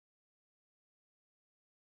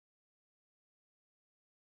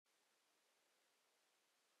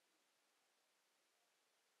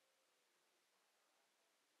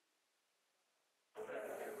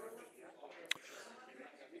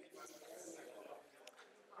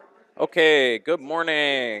Okay, good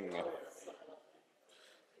morning.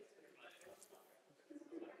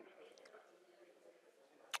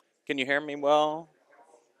 Can you hear me well?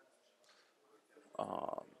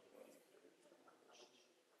 Um,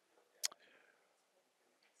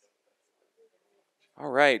 all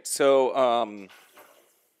right,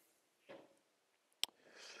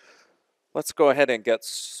 let's go ahead and get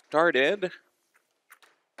started.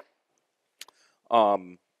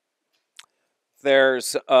 Um,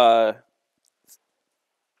 there's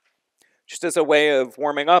just as a way of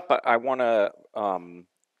warming up, I want to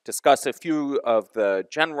discuss a few of the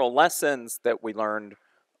general lessons that we learned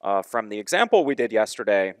from the example we did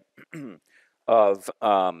yesterday of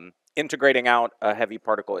integrating out a heavy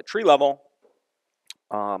particle at tree level.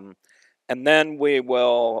 And then we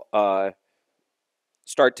will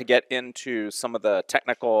start to get into some of the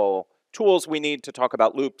technical tools we need to talk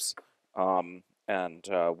about loops. And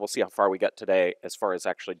we'll see how far we get today as far as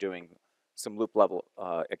actually doing some loop level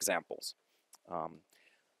examples.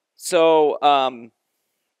 So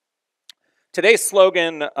today's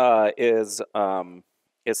slogan is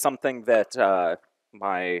something that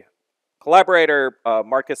my collaborator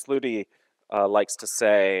Marcus Ludi likes to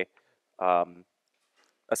say,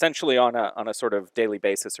 essentially on a sort of daily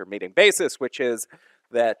basis or meeting basis, which is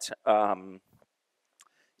that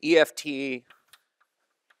EFT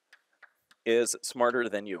is smarter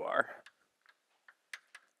than you are.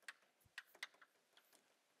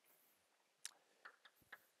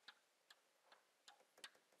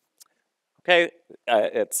 Okay,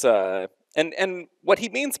 and what he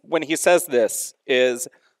means when he says this is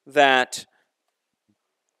that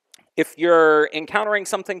if you're encountering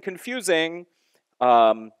something confusing,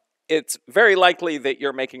 it's very likely that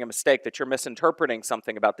you're making a mistake, that you're misinterpreting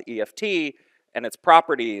something about the EFT and its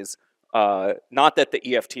properties, not that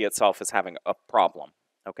the EFT itself is having a problem.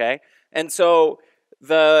 Okay, and so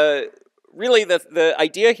the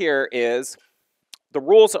idea here is the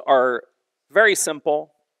rules are very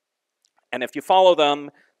simple, and if you follow them,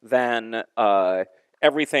 then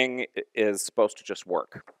everything is supposed to just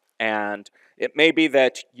work. And it may be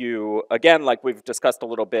that you, again, like we've discussed a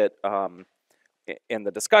little bit in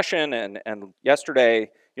the discussion and yesterday,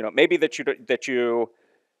 maybe that you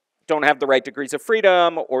don't have the right degrees of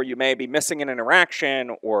freedom, or you may be missing an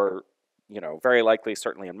interaction, or very likely,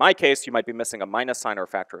 certainly in my case, you might be missing a minus sign or a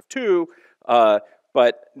factor of 2.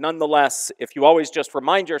 But nonetheless, if you always just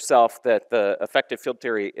remind yourself that the effective field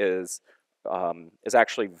theory is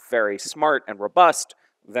actually very smart and robust,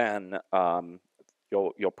 then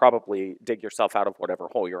you'll probably dig yourself out of whatever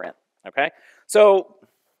hole you're in. Okay, so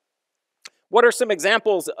what are some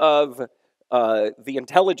examples of the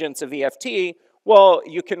intelligence of EFT? Well,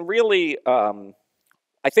 you can really, I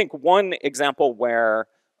think one example where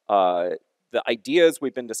the ideas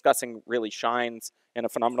we've been discussing really shines in a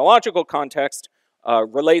phenomenological context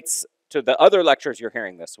relates to the other lectures you're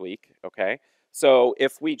hearing this week, okay? So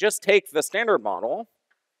if we just take the standard model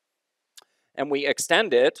and we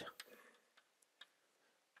extend it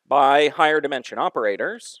by higher dimension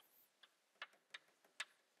operators,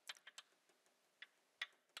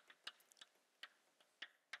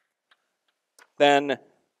 then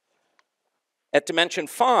at dimension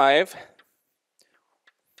 5,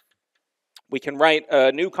 we can write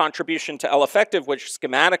a new contribution to L effective, which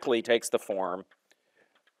schematically takes the form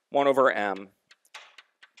 1 over m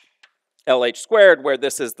LH squared, where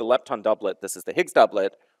this is the lepton doublet, this is the Higgs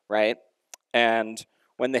doublet, right? And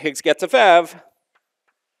when the Higgs gets a VEV,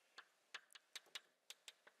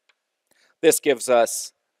 this gives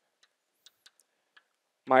us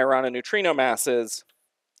Majorana neutrino masses,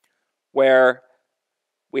 where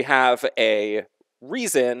we have a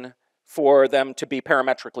reason for them to be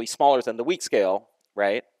parametrically smaller than the weak scale,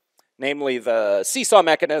 right? Namely the seesaw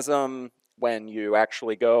mechanism when you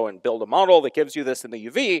actually go and build a model that gives you this in the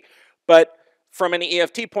UV. But from an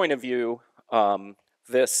EFT point of view,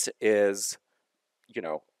 this is,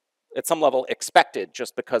 at some level expected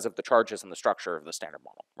just because of the charges and the structure of the standard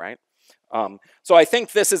model, right? So I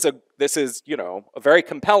think this is a very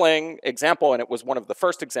compelling example, and it was one of the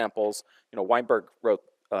first examples. Weinberg wrote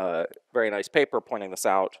a very nice paper pointing this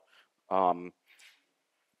out, and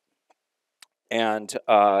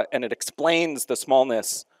it explains the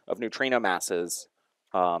smallness of neutrino masses,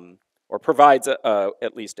 or provides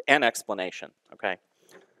at least an explanation. Okay,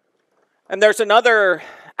 and there's another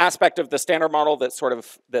aspect of the standard model that's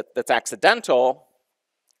that's accidental,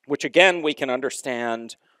 which again we can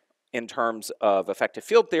understand in terms of effective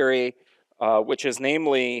field theory, which is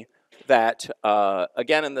namely that,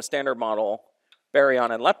 again, in the standard model,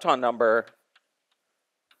 baryon and lepton number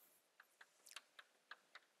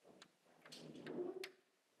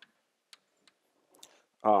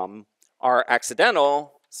are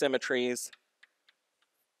accidental symmetries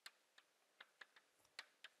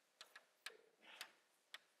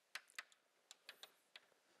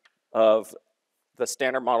of the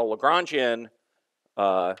standard model Lagrangian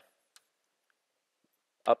up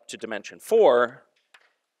to dimension 4.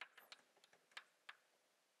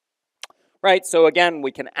 Right, so again,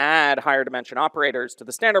 we can add higher dimension operators to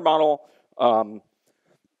the standard model,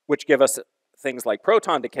 which give us things like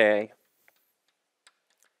proton decay.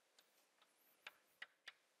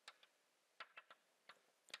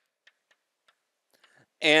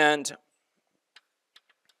 And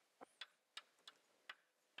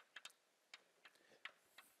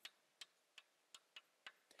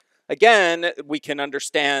again, we can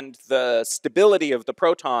understand the stability of the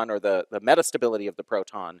proton, or the metastability of the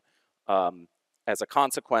proton, as a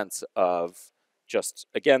consequence of just,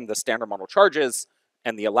 again, the standard model charges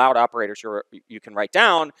and the allowed operators you can write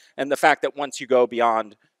down, and the fact that once you go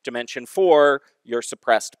beyond dimension 4, you're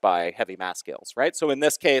suppressed by heavy mass scales, right? So in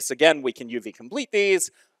this case, again, we can UV complete these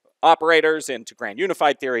operators into grand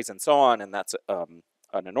unified theories and so on, and that's an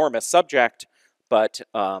enormous subject, but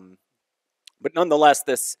nonetheless,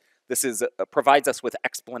 this is provides us with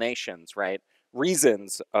explanations, right?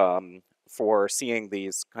 Reasons for seeing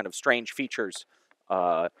these kind of strange features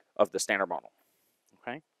of the standard model.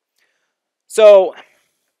 Okay, so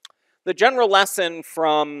the general lesson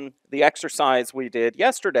from the exercise we did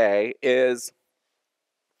yesterday is,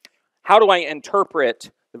 how do I interpret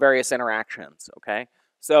the various interactions? Okay,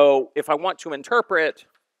 so if I want to interpret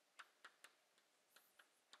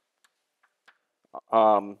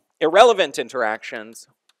irrelevant interactions,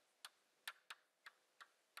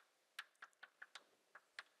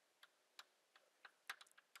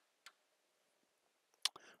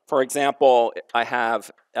 for example, I have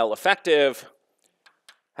L effective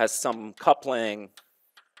has some coupling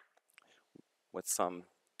with some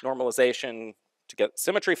normalization to get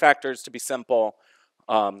symmetry factors to be simple.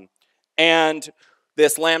 And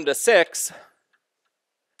this lambda 6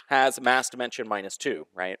 has mass dimension -2,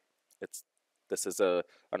 right? This is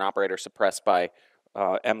an operator suppressed by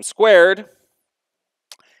m squared.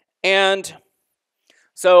 And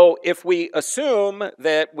so if we assume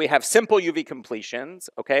that we have simple UV completions,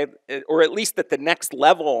 okay, or at least that the next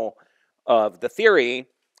level of the theory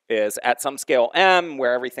is at some scale m,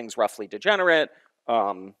 where everything's roughly degenerate,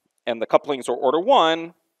 and the couplings are order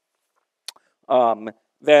 1,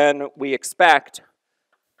 then we expect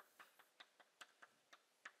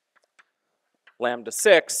lambda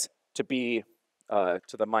 6 to be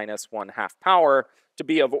to the -1/2 power to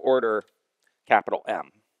be of order capital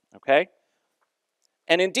M, okay?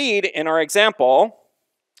 And indeed, in our example,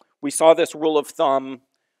 we saw this rule of thumb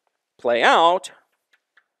play out.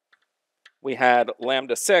 We had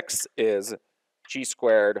lambda 6 is g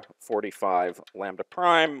squared 45 lambda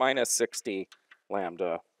prime minus 60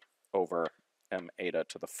 lambda over m eta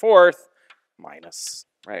to the 4th minus,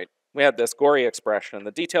 right? We had this Gorey expression.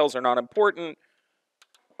 The details are not important.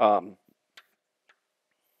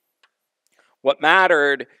 What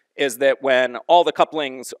mattered is that when all the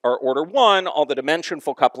couplings are order 1, all the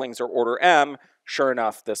dimensionful couplings are order m, sure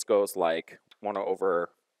enough, this goes like 1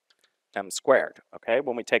 over m squared, okay,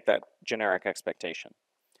 when we take that generic expectation.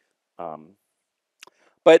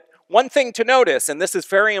 But one thing to notice, and this is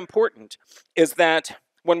very important, is that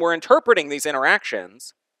when we're interpreting these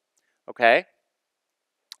interactions, okay,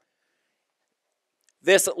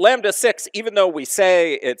 this lambda 6, even though we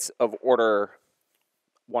say it's of order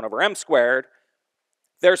 1 over m squared,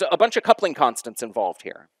 there's a bunch of coupling constants involved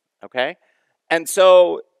here, okay? And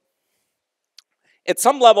so at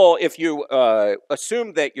some level, if you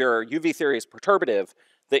assume that your UV theory is perturbative,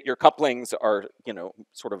 that your couplings are, you know,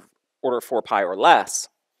 sort of order 4 pi or less,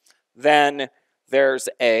 then there's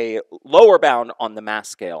a lower bound on the mass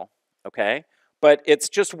scale, okay? But it's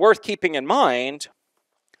just worth keeping in mind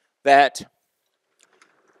that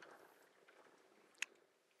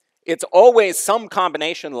it's always some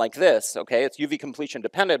combination like this, okay? It's UV completion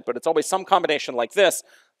dependent, but it's always some combination like this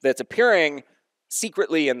that's appearing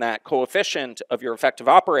secretly in that coefficient of your effective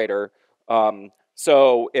operator.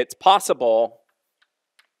 So it's possible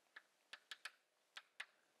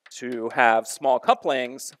to have small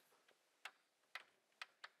couplings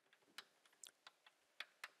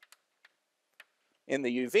in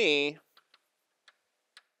the UV,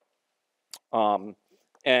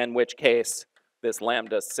 in which case this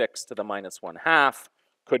lambda 6 to the -1/2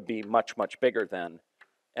 could be much, much bigger than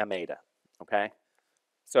m eta, okay?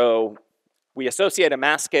 So we associate a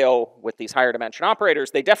mass scale with these higher dimension operators.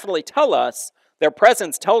 They definitely tell us, their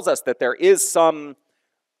presence tells us that there is some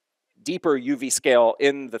deeper UV scale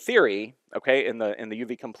in the theory, okay, in the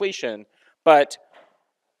UV completion, but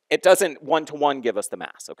it doesn't one-to-one give us the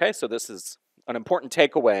mass, okay? So this is an important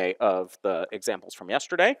takeaway of the examples from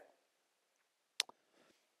yesterday.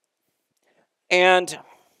 And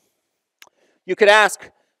you could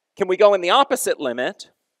ask, can we go in the opposite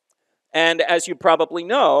limit? And as you probably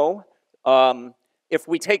know, if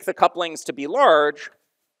we take the couplings to be large,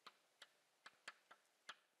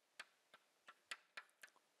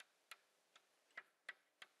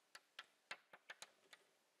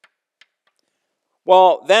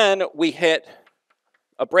 well, then we hit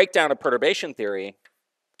a breakdown of perturbation theory.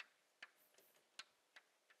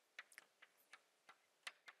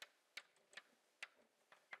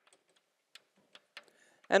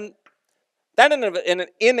 And that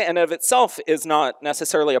in and of itself is not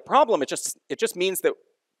necessarily a problem. It just means that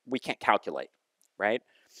we can't calculate, right?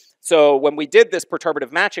 So when we did this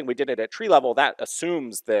perturbative matching, we did it at tree level. That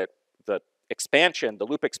assumes that the expansion, the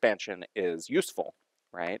loop expansion, is useful,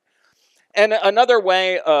 right? And another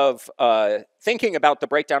way of thinking about the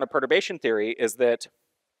breakdown of perturbation theory is that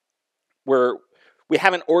we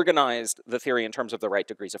haven't organized the theory in terms of the right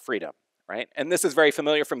degrees of freedom, right? And this is very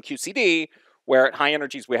familiar from QCD, where at high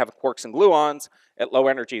energies we have quarks and gluons, at low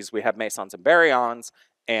energies we have mesons and baryons,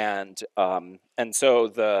 and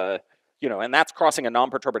so and that's crossing a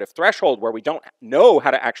non-perturbative threshold where we don't know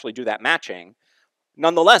how to actually do that matching.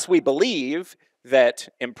 Nonetheless, we believe that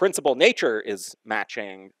in principle nature is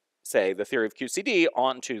matching, say, the theory of QCD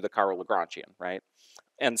onto the Chiral-Lagrangian, right?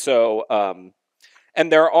 And so,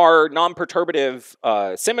 and there are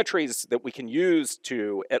non-perturbative symmetries that we can use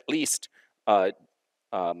to at least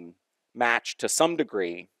match to some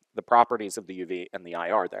degree the properties of the UV and the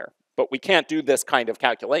IR there. But we can't do this kind of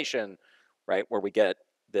calculation, right, where we get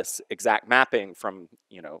this exact mapping from,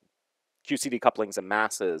 QCD couplings and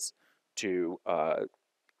masses to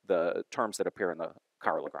the terms that appear in the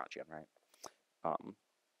Chiral-Lagrangian, right?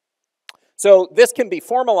 So this can be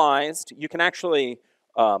formalized. You can actually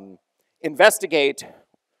investigate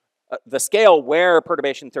the scale where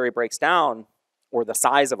perturbation theory breaks down, or the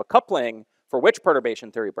size of a coupling for which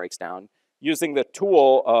perturbation theory breaks down, using the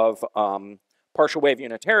tool of partial wave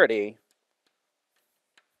unitarity.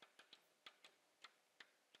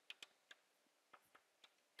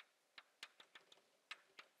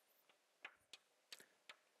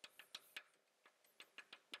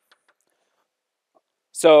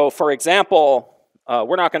 So for example,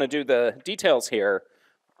 we're not going to do the details here,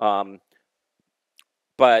 but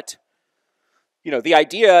the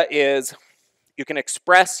idea is you can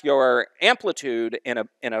express your amplitude in a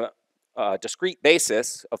discrete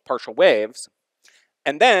basis of partial waves,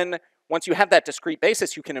 and then once you have that discrete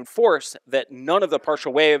basis, you can enforce that none of the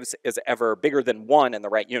partial waves is ever bigger than 1 in the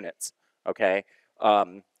right units. Okay,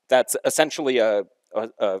 that's essentially a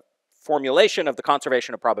formulation of the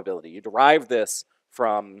conservation of probability. You derive this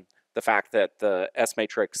from the fact that the S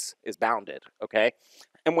matrix is bounded. Okay,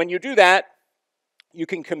 and when you do that, you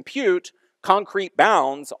can compute concrete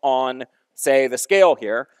bounds on, say, the scale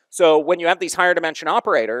here. So when you have these higher dimension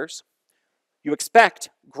operators, you expect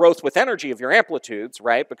growth with energy of your amplitudes,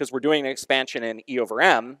 right? Because we're doing an expansion in E over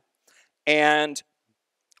M. And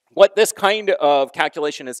what this kind of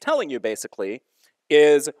calculation is telling you, basically,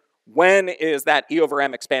 is when is that E over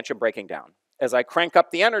M expansion breaking down? As I crank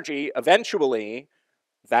up the energy, eventually,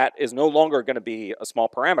 that is no longer going to be a small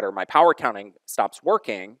parameter. My power counting stops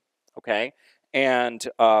working, okay? And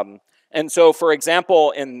so, for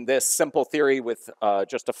example, in this simple theory with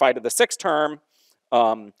just a phi to the 6th term,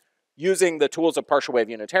 using the tools of partial wave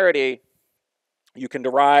unitarity, you can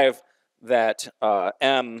derive that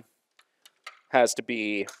M has to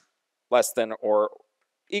be less than or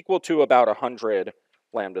equal to about 100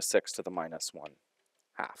 lambda 6 to the minus 1/2.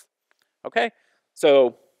 Okay,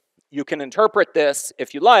 so you can interpret this,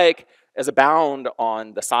 if you like, as a bound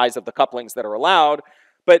on the size of the couplings that are allowed.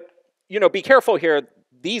 But be careful here.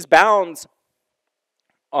 These bounds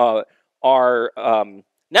are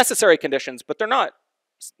necessary conditions, but they're not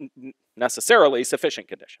necessarily sufficient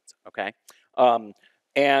conditions. Okay,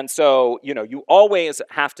 and so you always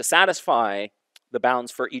have to satisfy the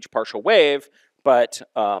bounds for each partial wave, but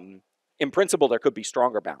in principle there could be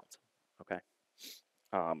stronger bounds. Okay,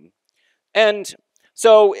 and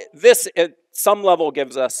so this at some level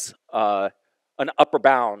gives us an upper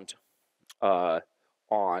bound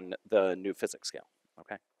on the new physics scale.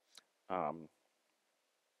 Okay.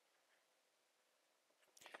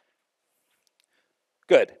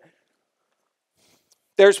 Good.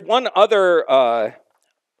 There's one other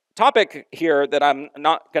topic here that I'm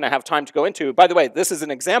not going to have time to go into. By the way, this is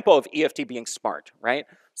an example of EFT being smart, right?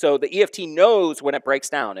 So the EFT knows when it breaks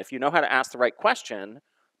down. If you know how to ask the right question,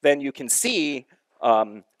 then you can see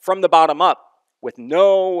from the bottom up with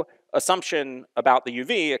no assumption about the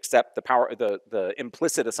UV, except the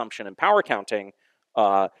implicit assumption in power counting,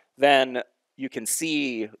 then you can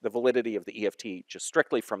see the validity of the EFT just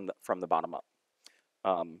strictly from the bottom up.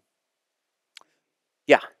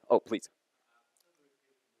 Yeah. Oh, please.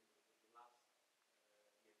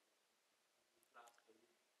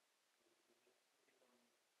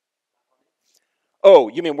 Oh,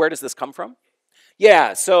 you mean where does this come from?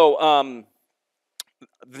 Yeah. So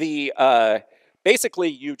basically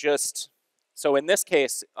you just, so in this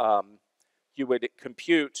case, you would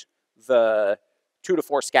compute the 2 to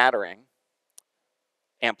 4 scattering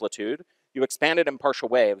amplitude, you expand it in partial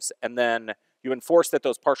waves, and then you enforce that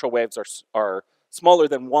those partial waves are smaller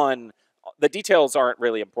than 1. The details aren't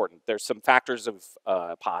really important. There's some factors of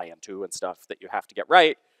pi and 2 and stuff that you have to get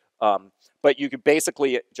right, but you could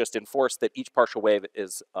basically just enforce that each partial wave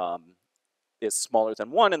is smaller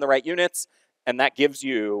than 1 in the right units, and that gives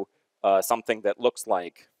you something that looks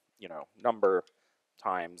like, number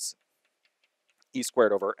times e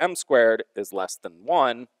squared over m squared is less than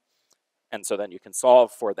 1, and so then you can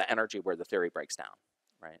solve for the energy where the theory breaks down,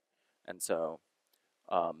 right? And so,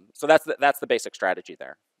 so that's the basic strategy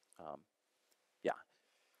there. Yeah.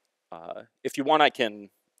 If you want, I can.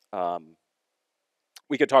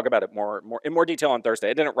 We could talk about it in more detail on Thursday.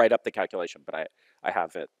 I didn't write up the calculation, but I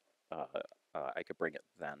have it. I could bring it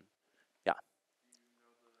then. Yeah.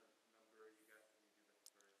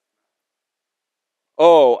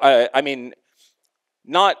 Oh, I mean,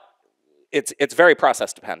 not. It's very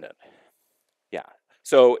process dependent. Yeah.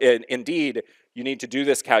 So indeed, you need to do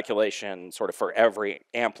this calculation sort of for every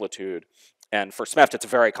amplitude, and for SMEFT, it's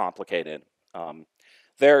very complicated.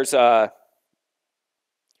 There's well,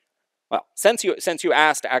 since you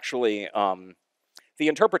asked, actually, the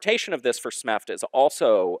interpretation of this for SMEFT is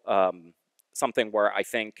also something where I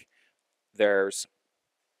think there's,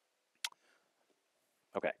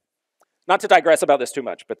 okay, not to digress about this too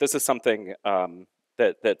much, but this is something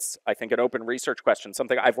that's, I think, an open research question,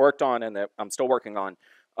 something I've worked on and that I'm still working on.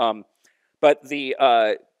 But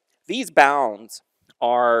these bounds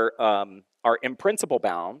are in principle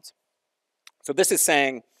bounds. So this is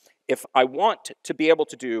saying, if I want to be able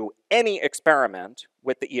to do any experiment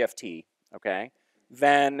with the EFT, okay,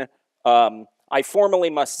 then I formally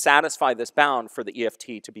must satisfy this bound for the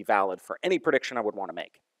EFT to be valid for any prediction I would want to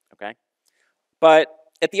make, okay? But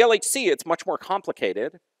at the LHC, it's much more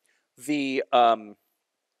complicated. So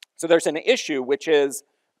there's an issue, which is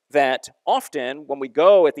that often when we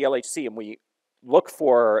go at the LHC and we look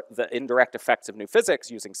for the indirect effects of new physics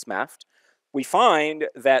using SMEFT, we find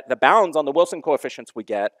that the bounds on the Wilson coefficients we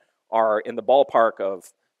get are in the ballpark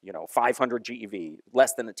of 500 GeV,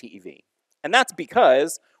 less than a TeV. And that's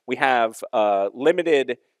because we have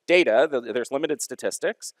limited data, there's limited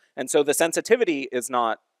statistics, and so the sensitivity is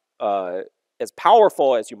not as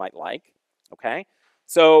powerful as you might like, okay?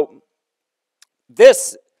 So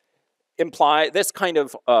this kind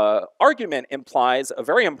of argument implies a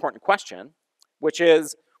very important question, which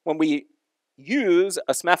is when we use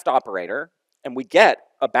a SMEFT operator and we get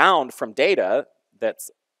a bound from data that's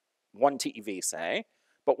 1 TeV, say,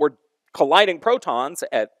 but we're colliding protons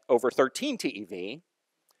at over 13 TeV,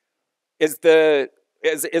 is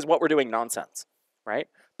what we're doing nonsense, right?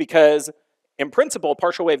 Because in principle,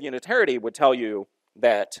 partial wave unitarity would tell you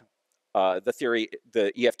that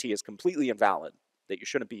the EFT is completely invalid, that you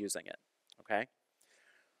shouldn't be using it, okay?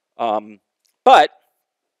 But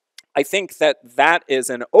I think that is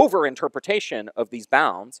an overinterpretation of these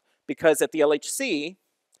bounds, because at the LHC,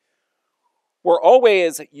 we're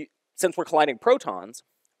always, since we're colliding protons,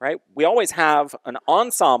 right, we always have an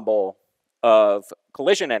ensemble of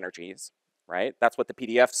collision energies, right? That's what the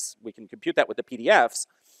PDFs, we can compute that with the PDFs.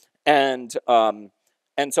 And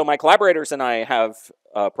so my collaborators and I have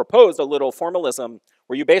proposed a little formalism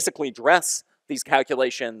where you basically dress these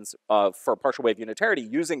calculations for partial wave unitarity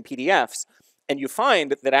using PDFs, and you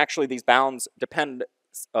find that actually these bounds depend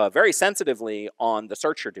very sensitively on the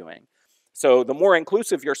search you're doing. So the more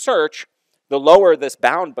inclusive your search, the lower this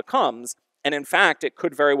bound becomes, and in fact, it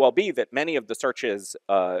could very well be that many of the searches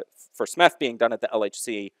for SMEFT being done at the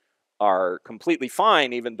LHC are completely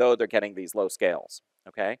fine, even though they're getting these low scales,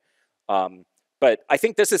 okay? But I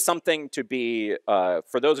think this is something to be,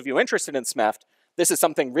 for those of you interested in SMEFT, this is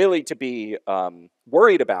something really to be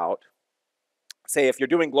worried about. Say if you're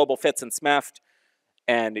doing global fits in SMEFT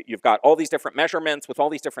and you've got all these different measurements with all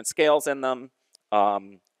these different scales in them,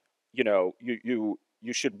 you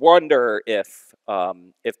should wonder if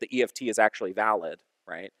the EFT is actually valid,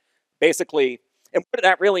 right? Basically, and what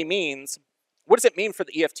that really means, what does it mean for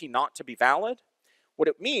the EFT not to be valid? What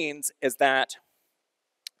it means is that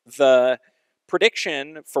the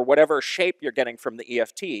prediction for whatever shape you're getting from the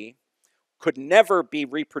EFT, could never be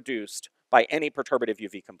reproduced by any perturbative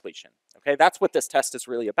UV completion. Okay, that's what this test is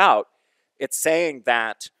really about. It's saying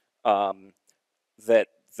that that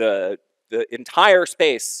the entire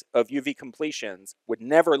space of UV completions would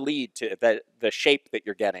never lead to the shape that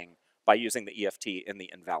you're getting by using the EFT in the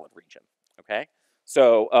invalid region. Okay,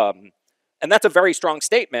 so and that's a very strong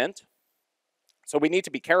statement. So we need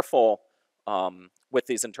to be careful with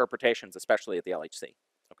these interpretations, especially at the LHC.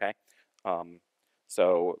 Okay,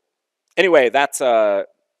 so anyway, that's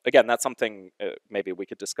again, that's something maybe we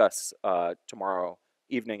could discuss tomorrow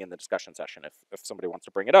evening in the discussion session if somebody wants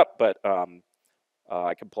to bring it up. But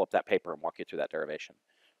I can pull up that paper and walk you through that derivation.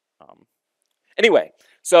 Anyway,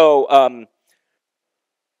 so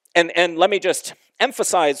and let me just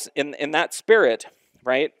emphasize in that spirit,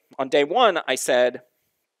 right? On day one, I said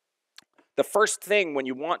the first thing when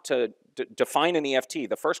you want to define an EFT,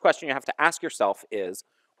 the first question you have to ask yourself is,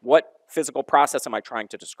 what physical process am I trying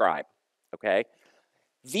to describe? Okay,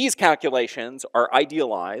 these calculations are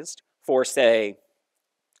idealized for, say,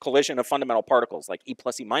 collision of fundamental particles, like E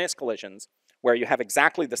plus E minus collisions, where you have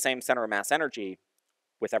exactly the same center of mass energy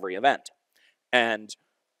with every event. And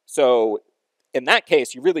so in that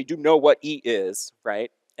case, you really do know what E is,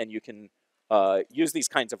 right? And you can use these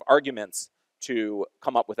kinds of arguments to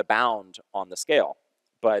come up with a bound on the scale.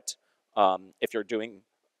 But if you're doing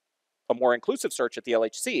a more inclusive search at the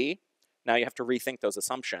LHC, now you have to rethink those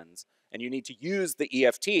assumptions. And you need to use the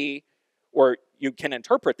EFT, or you can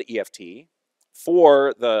interpret the EFT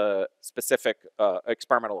for the specific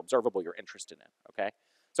experimental observable you're interested in, okay?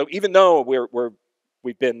 So even though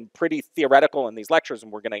we've been pretty theoretical in these lectures,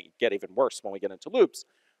 and we're gonna get even worse when we get into loops,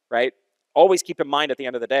 right? Always keep in mind at the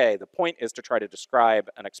end of the day, the point is to try to describe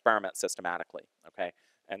an experiment systematically, okay?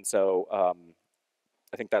 And so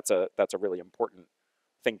I think that's a really important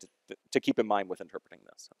thing to keep in mind with interpreting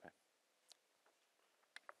this, okay?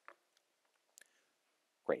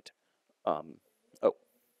 Great. Oh.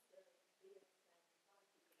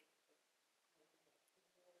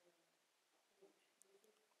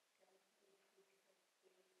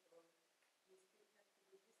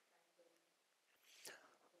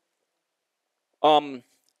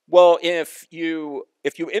 Well, if you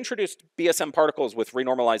introduced BSM particles with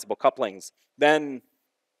renormalizable couplings, then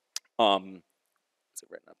is it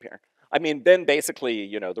written up here? I mean, then basically,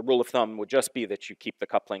 you know, the rule of thumb would just be that you keep the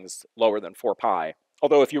couplings lower than 4 pi.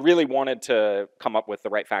 Although if you really wanted to come up with the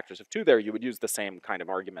right factors of 2 there, you would use the same kind of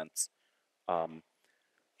arguments.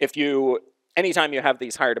 Anytime you have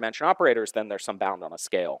these higher dimension operators, then there's some bound on a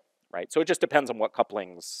scale, right? So it just depends on what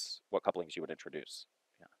couplings you would introduce.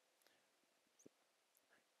 Yeah.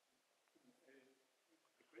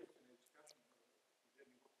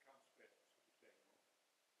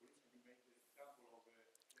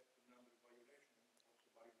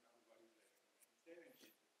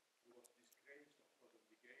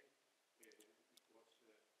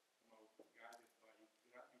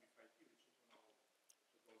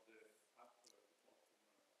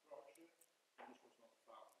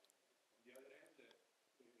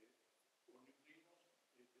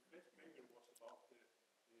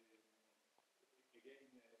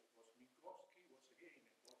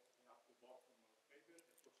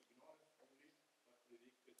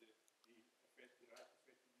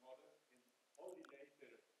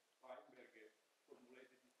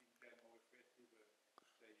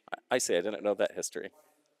 I see, I didn't know that history.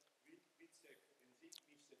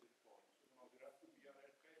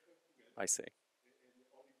 I see.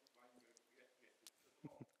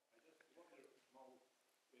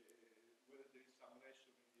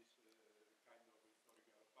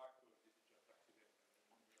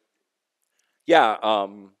 Yeah,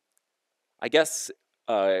 I guess,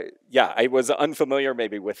 yeah, I was unfamiliar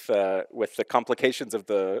maybe with the complications of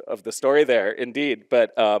the story there, indeed.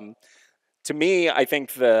 But to me, I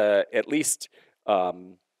think at least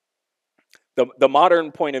the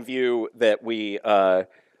modern point of view that we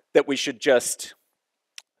should just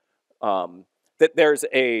that there's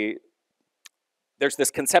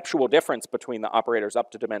this conceptual difference between the operators up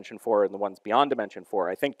to dimension 4 and the ones beyond dimension 4.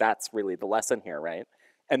 I think that's really the lesson here, right?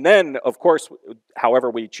 And then, of course, however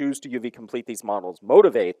we choose to UV complete these models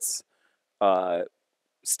motivates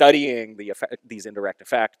studying these indirect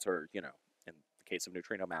effects, or, you know, in the case of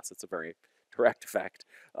neutrino mass, it's a very direct effect.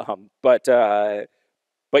 But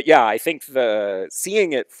yeah, I think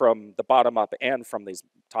seeing it from the bottom up and from these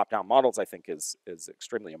top down models, I think is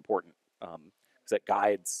extremely important, because it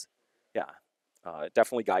guides, yeah, it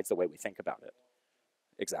definitely guides the way we think about it.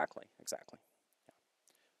 Exactly. Yeah.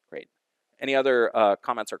 Great. Any other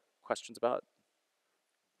comments or questions about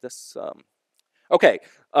this? Okay.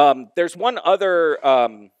 There's one other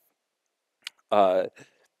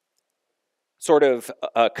sort of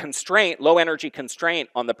constraint, low energy constraint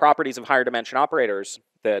on the properties of higher dimension operators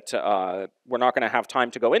that we're not going to have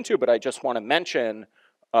time to go into, but I just want to mention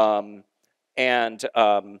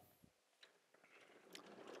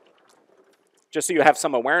just so you have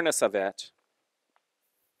some awareness of it.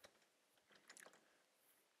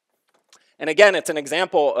 And again, it's an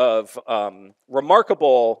example of a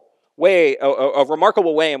remarkable way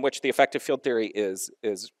in which the effective field theory is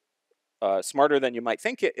smarter than you might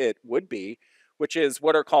think it would be, which is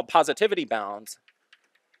what are called positivity bounds.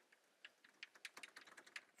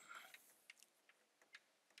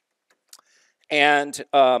 And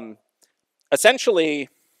essentially,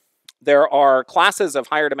 there are classes of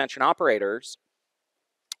higher dimension operators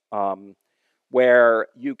where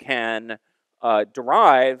you can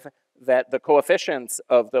derive that the coefficients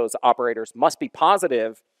of those operators must be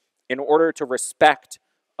positive in order to respect,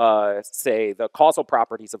 say, the causal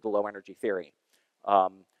properties of the low energy theory.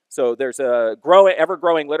 So there's a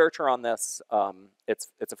ever-growing literature on this. It's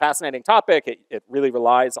a fascinating topic. It really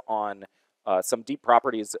relies on some deep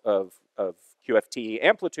properties of QFT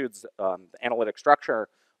amplitudes, analytic structure.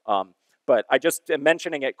 But I just am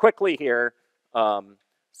mentioning it quickly here. For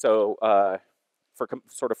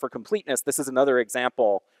completeness, this is another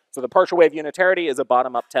example. So the partial wave unitarity is a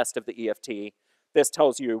bottom-up test of the EFT. This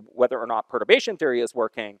tells you whether or not perturbation theory is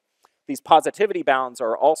working. These positivity bounds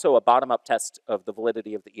are also a bottom-up test of the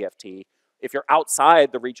validity of the EFT. If you're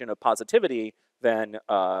outside the region of positivity, then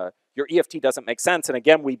your EFT doesn't make sense. And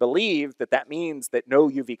again, we believe that that means that no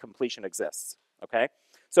UV completion exists, okay?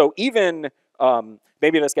 So even,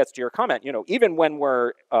 maybe this gets to your comment, even when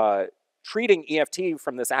we're treating EFT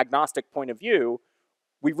from this agnostic point of view,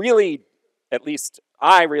 we really, at least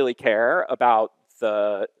I really care about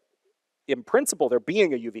in principle, there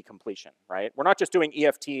being a UV completion, right? We're not just doing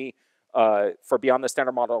EFT for beyond the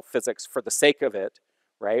standard model physics for the sake of it,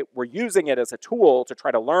 right? We're using it as a tool to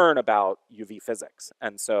try to learn about UV physics.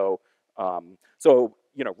 And so,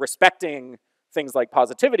 respecting things like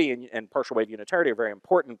positivity and partial wave unitarity are very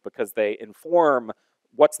important because they inform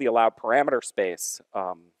what's the allowed parameter space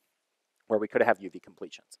where we could have UV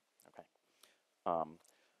completions. Okay.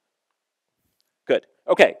 Good.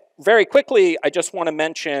 Okay. Very quickly, I just want to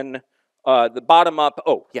mention the bottom up.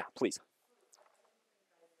 Oh, yeah, please.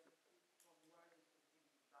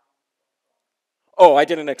 Oh, I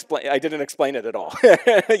didn't explain it at all.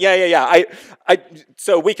 Yeah.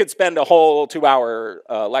 So we could spend a whole 2-hour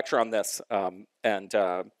lecture on this,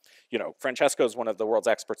 Francesco is one of the world's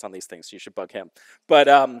experts on these things. So you should bug him. But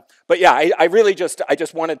yeah, I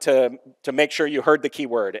just wanted to make sure you heard the key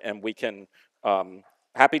word, and we can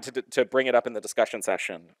happy to bring it up in the discussion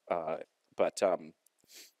session.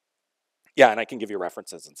 Yeah, and I can give you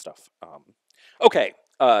references and stuff. Okay,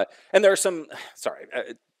 and there are some. Sorry.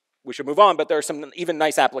 We should move on, but there are some even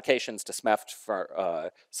nice applications to SMEFT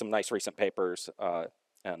for some nice recent papers.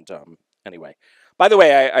 Anyway, by the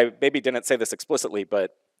way, I maybe didn't say this explicitly,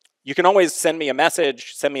 but you can always send me a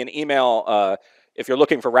message, send me an email if you're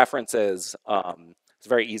looking for references. It's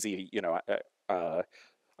very easy. I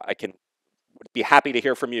can be happy to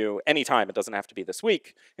hear from you anytime. It doesn't have to be this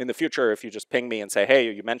week. In the future, if you just ping me and say,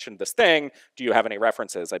 hey, you mentioned this thing, do you have any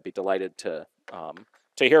references? I'd be delighted to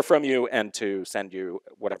hear from you and to send you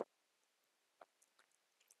whatever.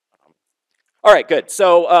 All right, good.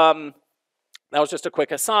 So that was just a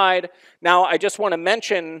quick aside. Now I just want to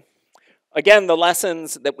mention, again, the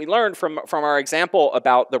lessons that we learned from our example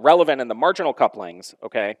about the relevant and the marginal couplings,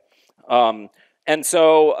 okay? And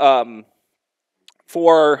so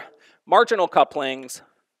for marginal couplings,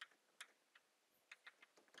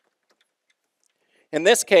 in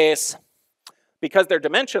this case, because they're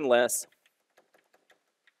dimensionless,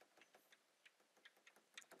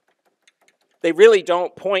 they really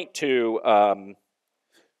don't point to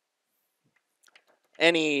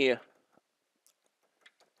any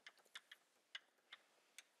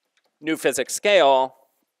new physics scale.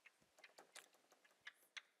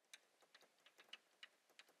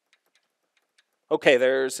 Okay,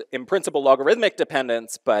 there's in principle logarithmic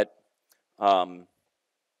dependence, but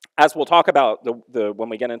as we'll talk about when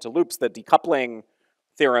we get into loops, the decoupling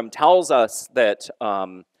theorem tells us that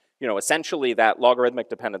essentially that logarithmic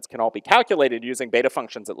dependence can all be calculated using beta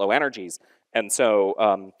functions at low energies. And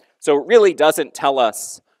so, so it really doesn't tell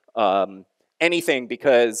us anything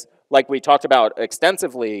because, like we talked about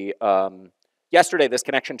extensively yesterday, this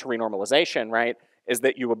connection to renormalization, right, is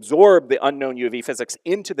that you absorb the unknown UV physics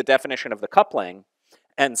into the definition of the coupling.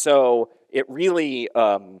 And so it really,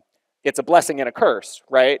 it's a blessing and a curse,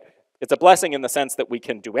 right? It's a blessing in the sense that we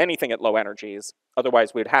can do anything at low energies.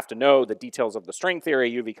 Otherwise, we'd have to know the details of the string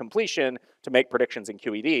theory, UV completion, to make predictions in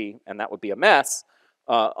QED, and that would be a mess.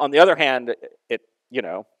 On the other hand,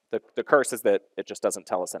 the curse is that it just doesn't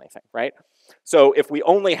tell us anything, right? So if we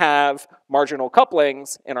only have marginal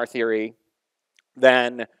couplings in our theory,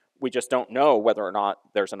 then we just don't know whether or not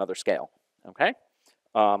there's another scale, okay?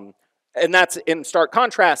 And that's in stark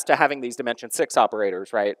contrast to having these dimension 6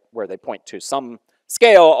 operators, right, where they point to some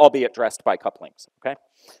scale, albeit dressed by couplings, okay?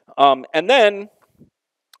 And then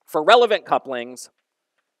for relevant couplings,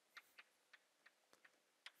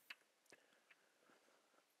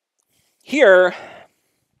 here,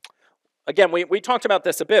 again, we talked about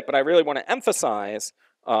this a bit, but I really want to emphasize,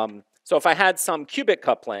 so if I had some cubic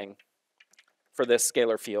coupling for this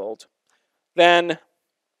scalar field, then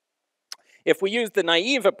if we use the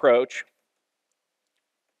naive approach,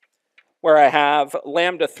 where I have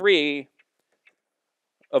lambda 3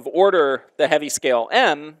 of order the heavy scale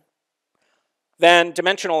m, then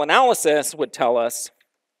dimensional analysis would tell us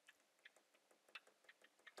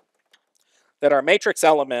that our matrix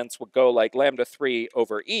elements would go like lambda 3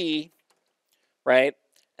 over E, right?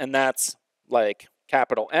 And that's like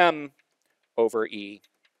capital M over E,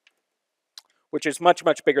 which is much,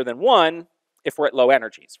 much bigger than 1 if we're at low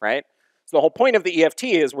energies, right? So the whole point of the EFT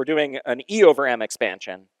is we're doing an E over M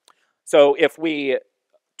expansion. So if we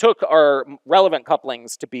took our relevant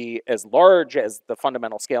couplings to be as large as the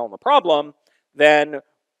fundamental scale in the problem, then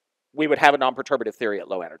we would have a non-perturbative theory at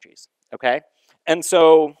low energies, okay? And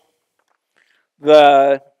so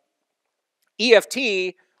the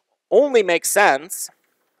EFT only makes sense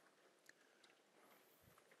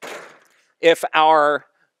if all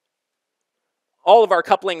of our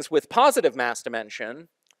couplings with positive mass dimension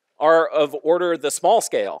are of order the small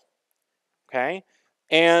scale, okay?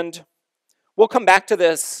 And we'll come back to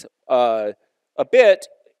this a bit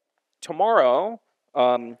tomorrow,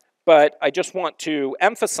 but I just want to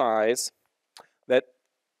emphasize that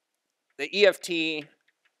the EFT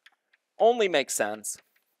only makes sense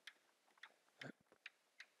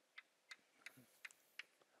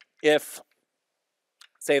if,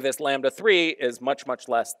 say, this lambda 3 is much, much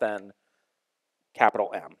less than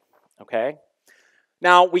capital M, okay?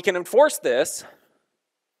 Now, we can enforce this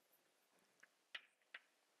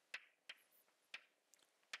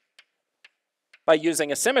by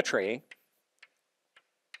using a symmetry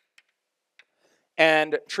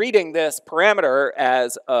and treating this parameter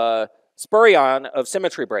as a spurion of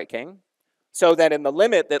symmetry breaking, so that in the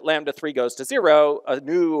limit that lambda 3 goes to 0, a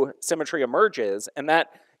new symmetry emerges, and that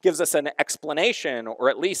gives us an explanation, or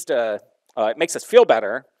at least it makes us feel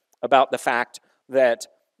better about the fact that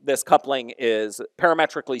this coupling is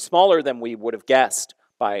parametrically smaller than we would have guessed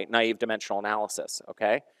by naive dimensional analysis,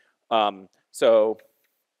 okay? So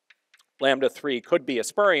lambda 3 could be a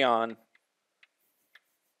spurion.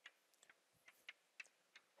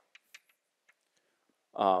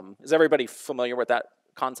 Is everybody familiar with that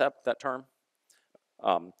concept, that term?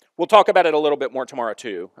 We'll talk about it a little bit more tomorrow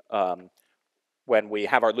too, when we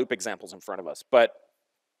have our loop examples in front of us. But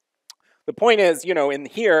the point is, in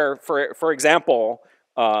here, for example,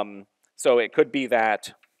 so it could be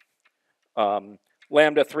that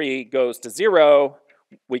lambda 3 goes to 0,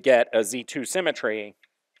 we get a Z2 symmetry,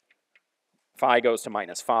 phi goes to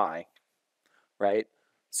minus phi, right?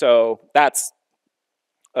 So that's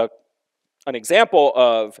an example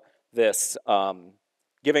of this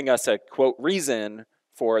giving us a, quote, reason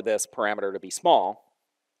for this parameter to be small.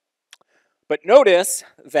 But notice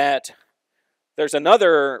that there's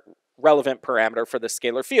another relevant parameter for the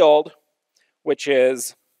scalar field, which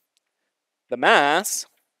is the mass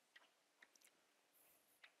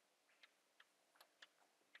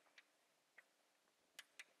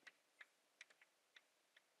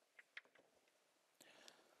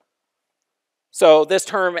So this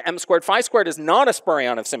term m squared phi squared is not a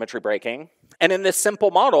spurion of symmetry breaking. And in this simple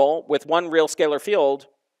model with one real scalar field,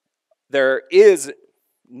 there is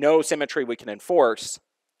no symmetry we can enforce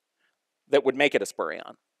that would make it a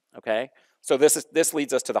spurion, okay? So this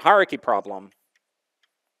leads us to the hierarchy problem.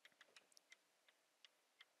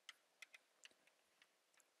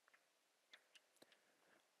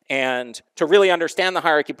 And to really understand the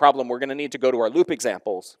hierarchy problem, we're going to need to go to our loop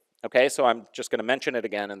examples. Okay, so I'm just going to mention it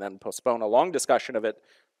again and then postpone a long discussion of it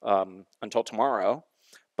until tomorrow.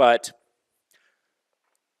 But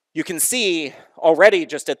you can see already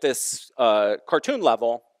just at this cartoon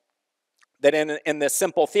level that in this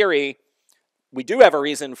simple theory, we do have a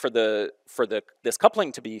reason for this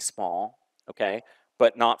coupling to be small, okay,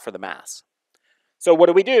 but not for the mass. So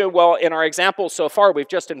what do? Well, in our examples so far, we've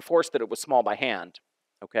just enforced that it was small by hand,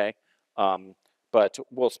 okay? But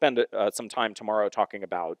we'll spend some time tomorrow talking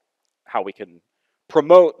about how we can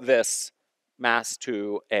promote this mass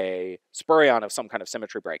to a spurion of some kind of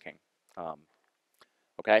symmetry breaking.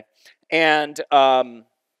 okay? And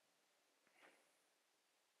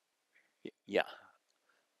yeah.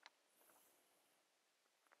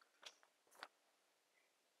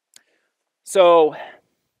 So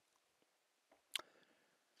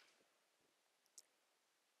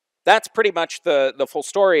that's pretty much the full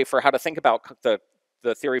story for how to think about the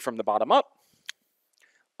theory from the bottom up,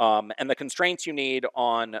 and the constraints you need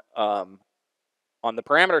on the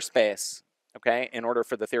parameter space, okay, in order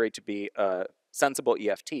for the theory to be a sensible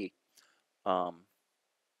EFT.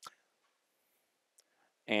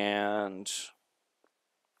 And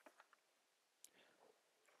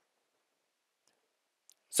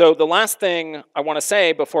so the last thing I want to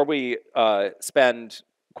say before we spend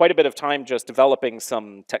quite a bit of time just developing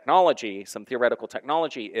some technology, some theoretical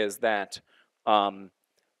technology, is that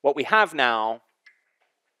what we have now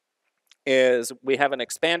is we have an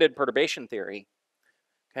expanded perturbation theory,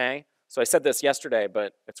 okay? So I said this yesterday,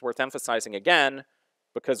 but it's worth emphasizing again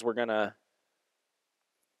because we're going to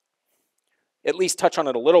at least touch on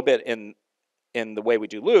it a little bit in the way we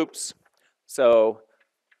do loops. So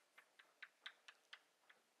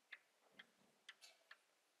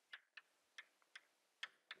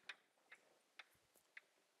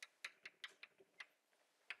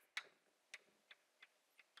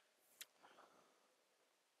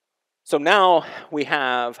now we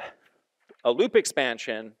have a loop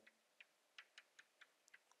expansion,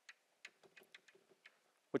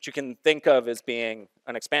 which you can think of as being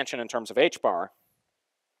an expansion in terms of h bar.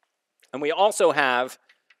 And we also have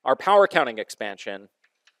our power counting expansion,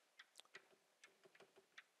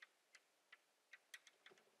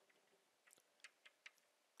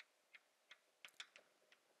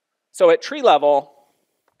 so at tree level,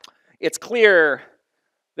 it's clear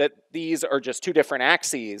that these are just two different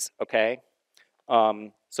axes, okay?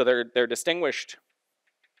 So they're distinguished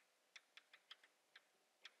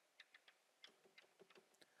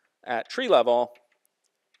at tree level.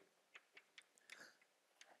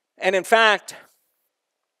 And in fact,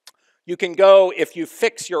 you can go, if you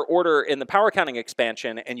fix your order in the power counting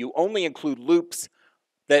expansion and you only include loops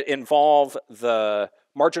that involve the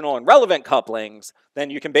marginal and relevant couplings, then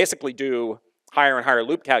you can basically do higher and higher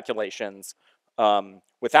loop calculations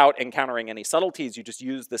without encountering any subtleties. You just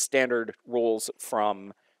use the standard rules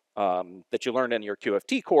from that you learned in your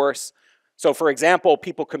QFT course. So for example,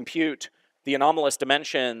 people compute the anomalous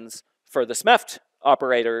dimensions for the SMEFT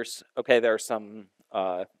operators. Okay, there are some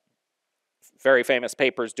very famous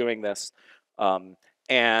papers doing this.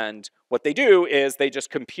 And what they do is they just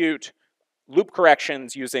compute loop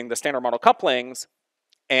corrections using the standard model couplings,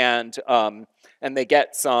 and they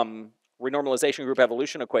get some renormalization group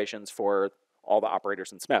evolution equations for all the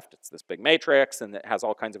operators in SMEFT. It's this big matrix, and it has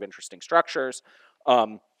all kinds of interesting structures.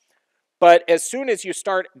 But as soon as you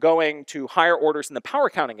start going to higher orders in the power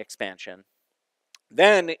counting expansion,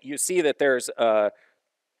 then you see that there's a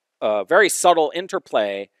very subtle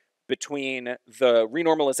interplay between the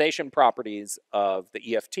renormalization properties of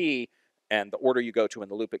the EFT and the order you go to in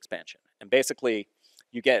the loop expansion. And basically,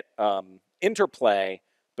 you get interplay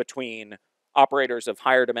between operators of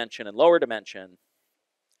higher dimension and lower dimension.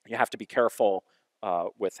 You have to be careful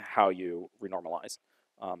with how you renormalize.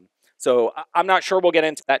 So I'm not sure we'll get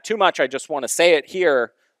into that too much. I just want to say it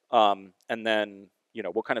here, and then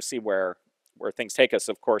we'll kind of see where things take us.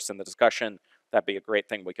 Of course, in the discussion, that'd be a great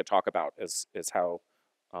thing we could talk about is how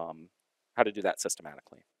to do that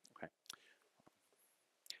systematically. Okay,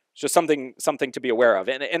 it's just something to be aware of,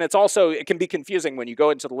 and it's also, it can be confusing when you go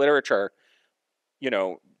into the literature.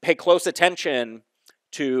 Pay close attention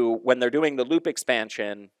to when they're doing the loop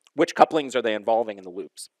expansion, which couplings are they involving in the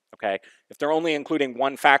loops, okay? If they're only including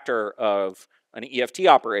one factor of an EFT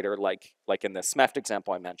operator, like in the SMEFT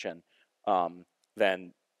example I mentioned,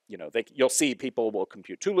 then you'll see people will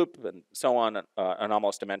compute two loop and so on,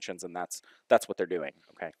 anomalous dimensions, and that's what they're doing,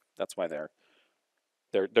 okay? That's why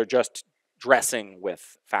they're just dressing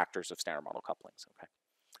with factors of standard model couplings, okay?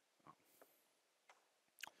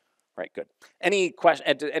 Right, good. Any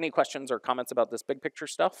questions or comments about this big picture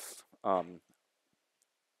stuff?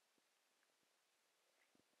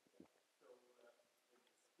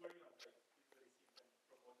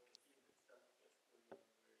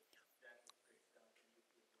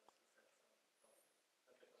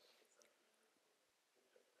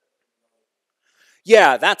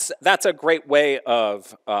 Yeah, that's a great way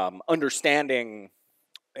of understanding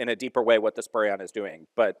in a deeper way what the Spurion is doing.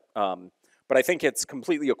 But I think it's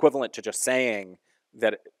completely equivalent to just saying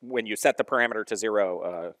that when you set the parameter to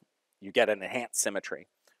 0, you get an enhanced symmetry,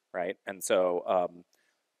 right? And so,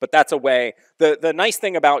 but that's a way. The nice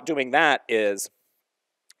thing about doing that is,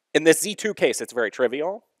 in this Z2 case, it's very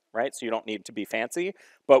trivial. right? So you don't need to be fancy.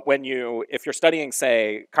 But if you're studying,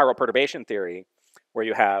 say, chiral perturbation theory, where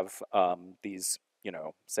you have these,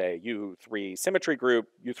 say U3 symmetry group,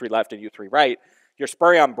 U3 left and U3 right, your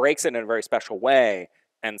spurion breaks it in a very special way.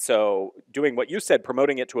 And so doing what you said,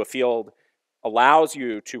 promoting it to a field, allows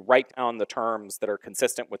you to write down the terms that are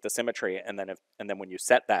consistent with the symmetry, and then when you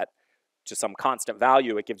set that to some constant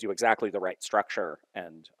value, it gives you exactly the right structure.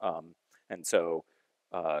 And so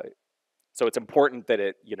so it's important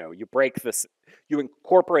that you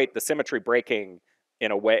incorporate the symmetry breaking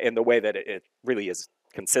in the way that it really is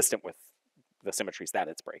consistent with the symmetries that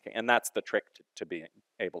it's breaking, and that's the trick to being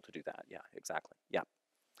able to do that. Yeah, exactly. Yeah.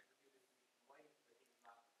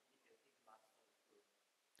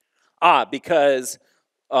 Because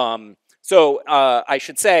I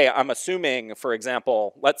should say, I'm assuming, for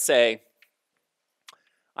example, let's say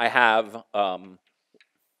I have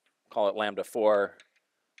call it lambda 4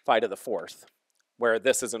 phi to the 4th, where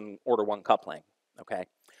this is an order 1 coupling. Okay,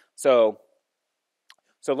 so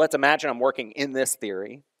let's imagine I'm working in this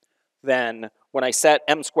theory. Then when I set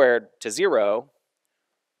m squared to 0,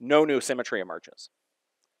 no new symmetry emerges,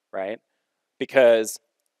 right? Because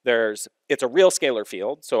it's a real scalar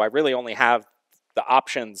field, so I really only have the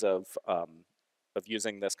options of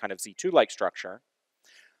using this kind of Z2-like structure.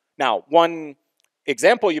 Now, one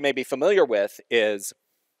example you may be familiar with is,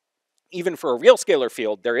 even for a real scalar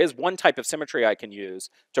field, there is one type of symmetry I can use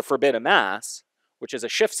to forbid a mass, which is a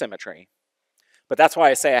shift symmetry. But that's why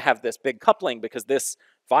I say I have this big coupling, because this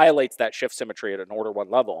violates that shift symmetry at an order 1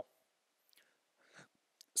 level.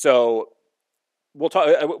 So we'll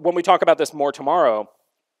talk, when we talk about this more tomorrow,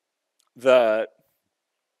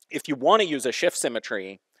 if you want to use a shift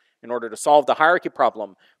symmetry in order to solve the hierarchy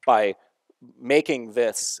problem by making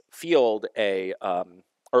this field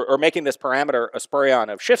or making this parameter a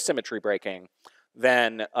spurion of shift symmetry breaking,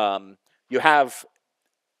 then you have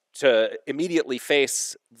to immediately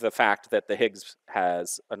face the fact that the Higgs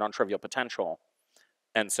has a non-trivial potential.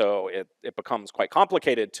 And so it becomes quite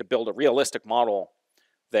complicated to build a realistic model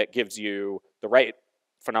that gives you the right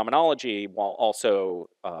phenomenology while also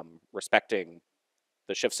respecting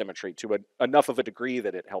the shift symmetry to enough of a degree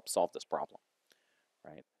that it helps solve this problem,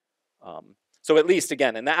 right? So at least,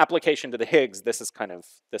 again, in the application to the Higgs, this is kind of,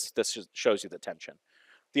 this shows you the tension.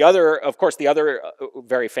 Of course, the other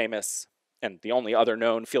very famous and the only other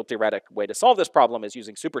known field theoretic way to solve this problem is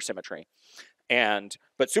using supersymmetry.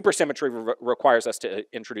 But supersymmetry requires us to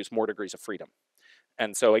introduce more degrees of freedom.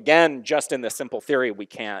 And so again, just in this simple theory, we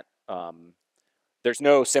can't, there's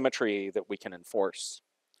no symmetry that we can enforce.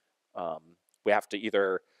 We have to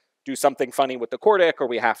either do something funny with the quartic, or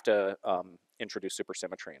we have to introduce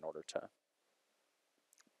supersymmetry in order to,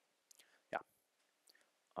 yeah.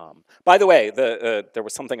 By the way, there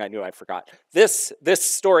was something I knew I forgot. This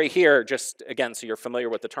story here, just again, so you're familiar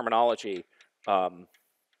with the terminology, often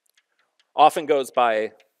goes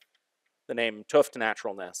by the name 't Hooft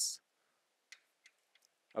naturalness.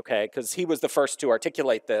 Okay, because he was the first to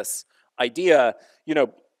articulate this idea.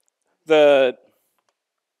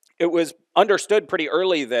 It was understood pretty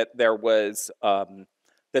early that there was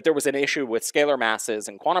an issue with scalar masses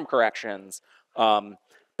and quantum corrections, so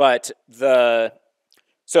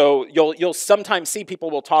you'll sometimes see people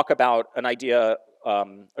will talk about an idea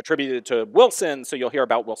attributed to Wilson, so you'll hear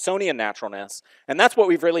about Wilsonian naturalness, and that's what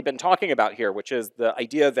we've really been talking about here, which is the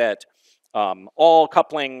idea that all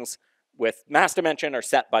couplings with mass dimension are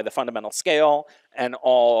set by the fundamental scale, and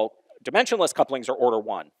all dimensionless couplings are order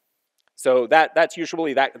 1. So that's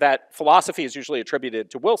usually, that philosophy is usually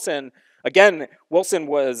attributed to Wilson. Again, Wilson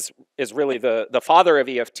is really the father of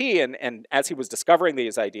EFT, and as he was discovering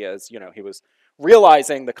these ideas, he was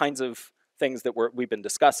realizing the kinds of things that we've been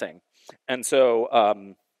discussing. And so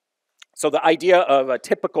so the idea of a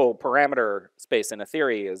typical parameter space in a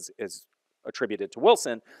theory is attributed to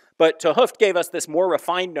Wilson, but 't Hooft gave us this more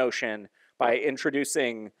refined notion by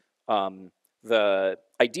introducing the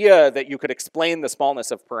idea that you could explain the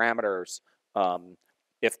smallness of parameters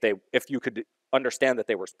if you could understand that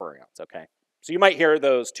they were spurions. Okay, so you might hear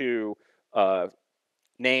those two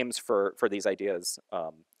names for these ideas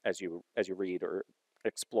as you read or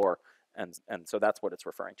explore, and so that's what it's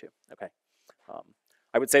referring to. Okay,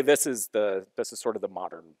 I would say this is sort of the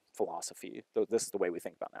modern philosophy. This is the way we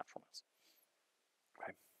think about naturalness.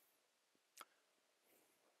 Okay,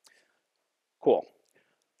 cool.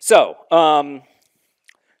 So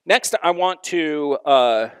next, I want to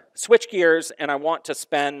switch gears, and I want to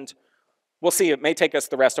spend, we'll see, it may take us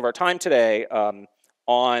the rest of our time today,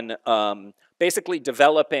 on basically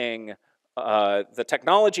developing the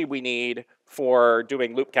technology we need for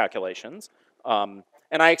doing loop calculations. And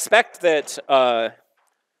I expect that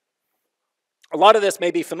a lot of this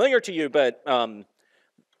may be familiar to you, but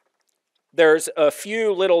there's a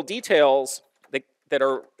few little details that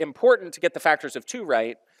are important to get the factors of 2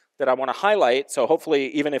 right that I want to highlight. So hopefully,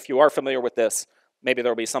 even if you are familiar with this, maybe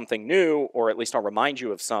there'll be something new, or at least I'll remind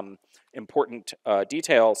you of some important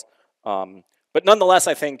details. But nonetheless,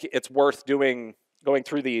 I think it's worth going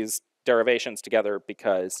through these derivations together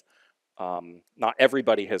because not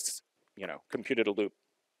everybody has, computed a loop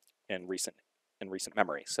in recent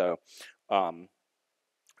memory. So,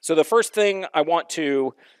 so the first thing I want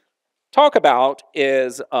to talk about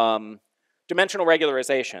is dimensional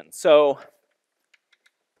regularization. So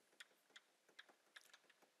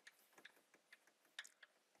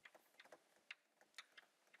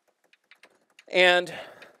and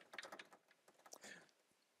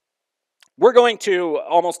we're going to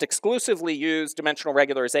almost exclusively use dimensional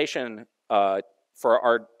regularization for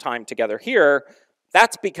our time together here.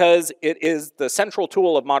 That's because it is the central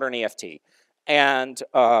tool of modern EFT. And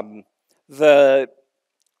as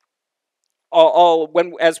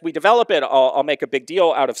we develop it, I'll make a big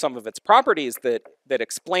deal out of some of its properties that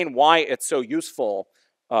explain why it's so useful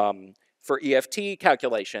for EFT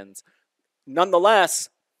calculations. Nonetheless,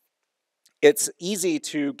 it's easy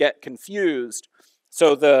to get confused.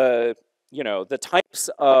 So the types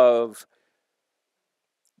of,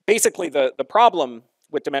 basically the problem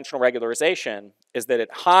with dimensional regularization is that it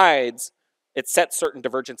sets certain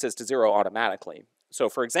divergences to 0 automatically. So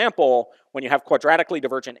for example, when you have quadratically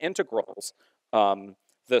divergent integrals, the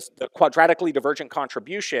quadratically divergent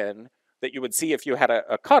contribution that you would see if you had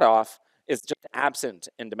a cutoff is just absent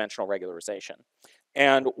in dimensional regularization.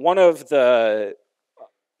 And one of the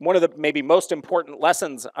maybe most important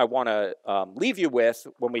lessons I want to leave you with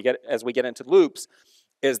as we get into loops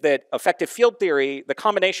is that effective field theory, the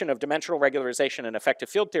combination of dimensional regularization and effective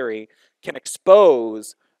field theory, can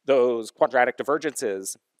expose those quadratic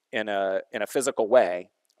divergences in a physical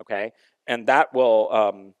way. Okay, and that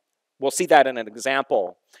we'll see that in an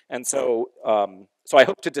example. And so so I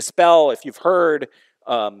hope to dispel, if you've heard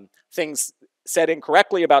things said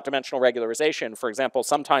incorrectly about dimensional regularization. For example,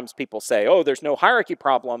 sometimes people say, oh, there's no hierarchy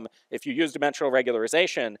problem if you use dimensional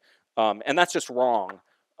regularization, and that's just wrong.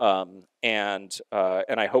 And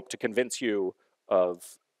I hope to convince you of,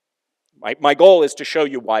 my goal is to show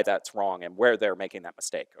you why that's wrong and where they're making that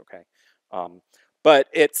mistake, okay? But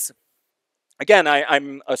it's, again,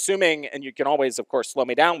 I'm assuming, and you can always, of course, slow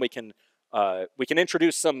me down, we can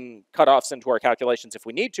introduce some cutoffs into our calculations if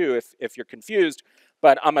we need to, if you're confused.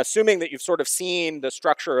 But I'm assuming that you've sort of seen the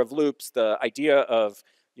structure of loops, the idea of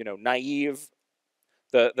naive,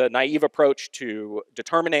 the naive approach to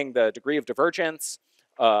determining the degree of divergence,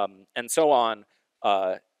 and so on.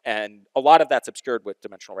 And a lot of that's obscured with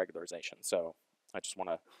dimensional regularization. So I just want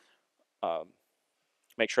to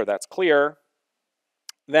make sure that's clear.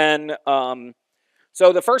 Then,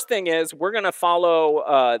 so the first thing is we're going to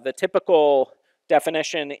follow the typical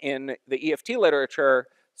definition in the EFT literature.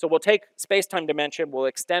 So we'll take space-time dimension, we'll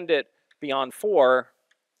extend it beyond 4,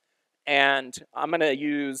 and I'm going to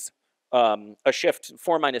use a shift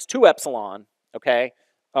 4 minus 2 epsilon, okay?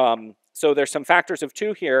 So there's some factors of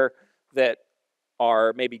 2 here that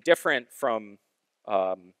are maybe different from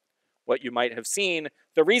what you might have seen.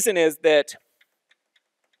 The reason is that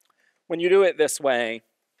when you do it this way,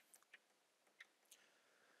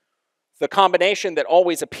 the combination that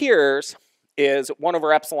always appears is 1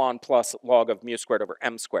 over epsilon plus log of mu squared over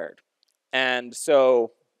m squared. And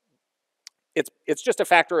so it's just a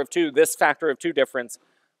factor of 2. This factor of 2 difference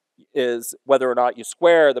is whether or not you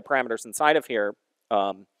square the parameters inside of here.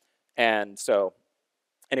 And so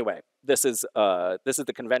anyway, this is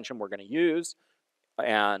the convention we're going to use.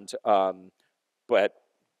 And but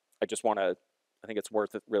I just want to, I think it's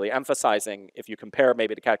worth really emphasizing, if you compare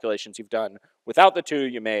maybe to calculations you've done without the 2,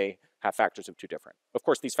 you may have factors of 2 different. Of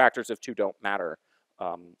course, these factors of 2 don't matter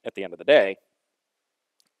at the end of the day,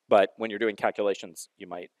 but when you're doing calculations, you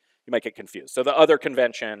might get confused. So the other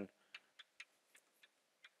convention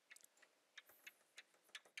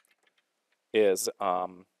is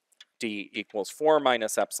d equals 4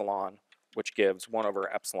 minus epsilon, which gives 1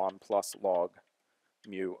 over epsilon plus log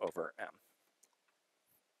mu over m.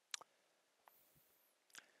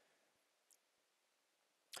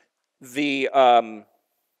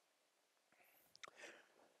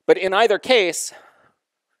 But in either case,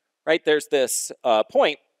 right, there's this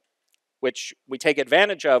point which we take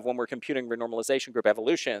advantage of when we're computing renormalization group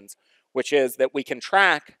evolutions, which is that we can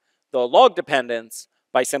track the log dependence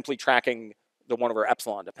by simply tracking the 1 over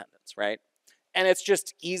epsilon dependence, right? And it's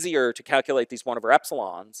just easier to calculate these 1 over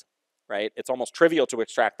epsilons, right? It's almost trivial to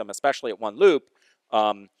extract them, especially at one loop.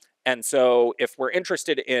 And so if we're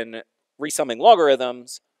interested in resumming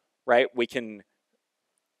logarithms, right, we can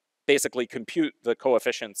basically compute the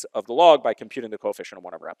coefficients of the log by computing the coefficient of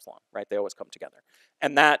 1 over epsilon, right? They always come together.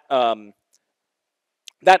 And that,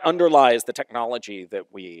 that underlies the technology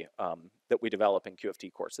that we develop in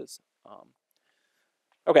QFT courses.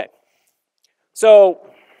 Okay, so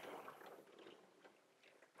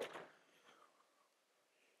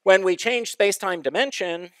when we change space-time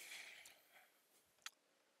dimension,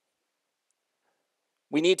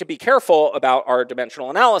 we need to be careful about our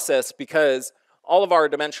dimensional analysis because all of our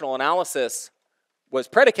dimensional analysis was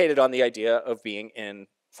predicated on the idea of being in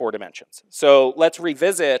 4 dimensions. So let's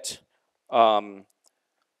revisit the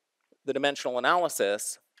dimensional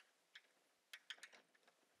analysis.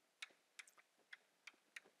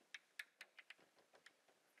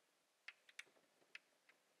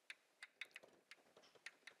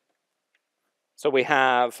 So we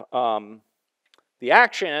have the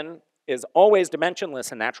action is always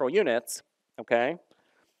dimensionless in natural units, okay?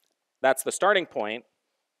 That's the starting point.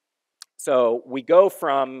 So we go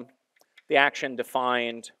from the action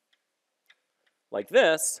defined like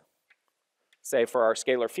this, say for our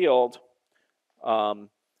scalar field,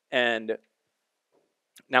 and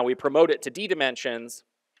now we promote it to d dimensions.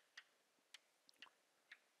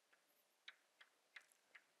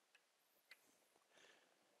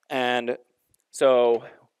 And so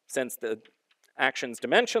since the action's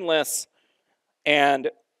dimensionless and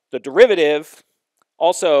the derivative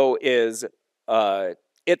also is,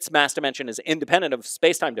 its mass dimension is independent of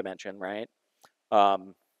space-time dimension, right?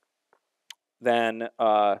 Then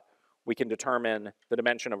we can determine the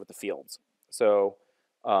dimension of the fields. So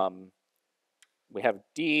we have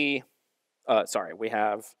we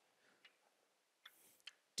have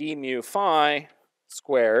d mu phi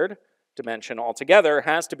squared dimension altogether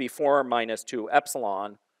has to be 4 minus 2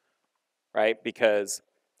 epsilon, right? Because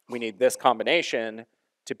we need this combination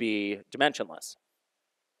to be dimensionless.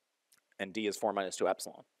 And d is 4 minus 2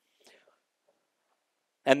 epsilon.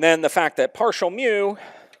 And then the fact that partial mu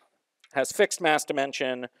has fixed mass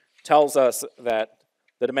dimension tells us that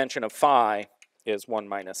the dimension of phi is 1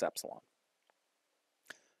 minus epsilon.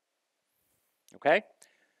 Okay?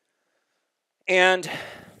 And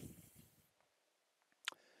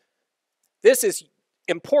this is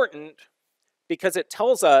important because it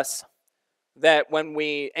tells us that when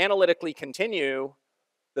we analytically continue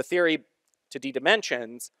the theory to d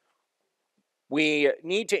dimensions, we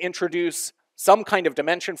need to introduce some kind of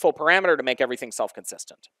dimensionful parameter to make everything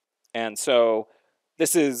self-consistent. And so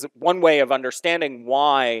this is one way of understanding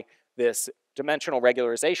why this dimensional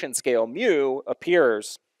regularization scale mu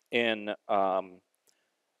appears in the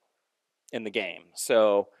game.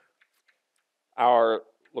 So our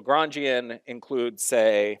Lagrangian includes,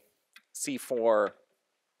 say, C4.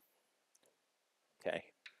 Okay.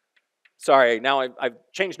 Sorry, now I've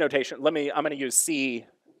changed notation. I'm going to use C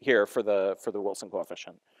here for the Wilson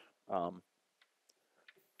coefficient.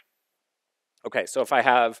 Okay, so if I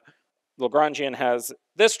have Lagrangian has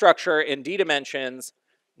this structure in d dimensions,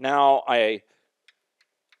 now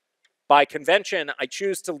by convention, I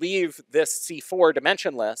choose to leave this C4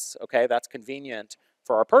 dimensionless. Okay, that's convenient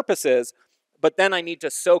for our purposes, but then I need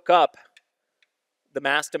to soak up the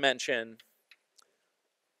mass dimension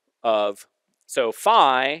of, so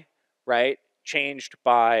phi, right, changed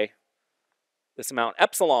by this amount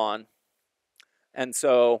epsilon. And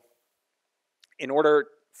so in order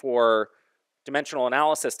for dimensional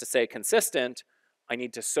analysis to stay consistent, I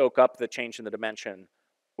need to soak up the change in the dimension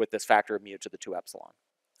with this factor of mu to the 2 epsilon.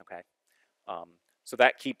 Okay, so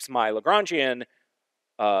that keeps my Lagrangian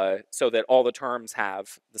so that all the terms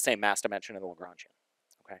have the same mass dimension in the Lagrangian.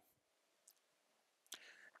 Okay,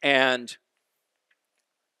 and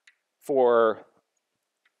for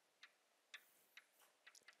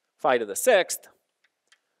phi to the 6th,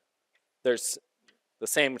 there's the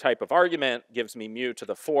same type of argument, gives me mu to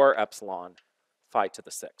the 4 epsilon phi to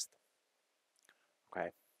the 6th. Okay.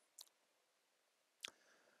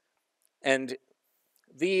 And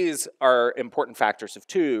these are important factors of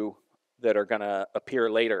 2 that are going to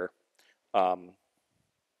appear later. Okay.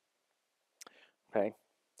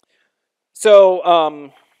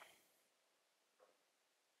 So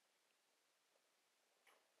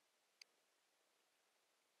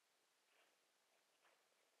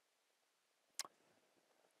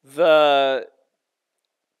the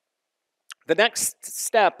next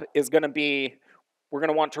step is going to be, we're going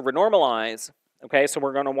to want to renormalize. Okay, so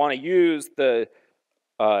we're going to want to use the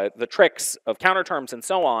tricks of counterterms and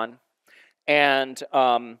so on, and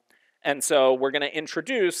so we're going to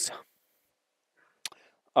introduce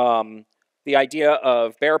the idea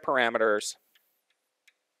of Baire parameters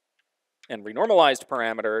and renormalized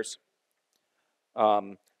parameters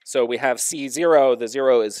So we have C0, the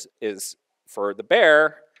 0 is for the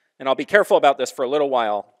bear, and I'll be careful about this for a little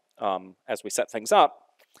while as we set things up.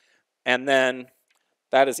 And then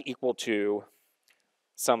that is equal to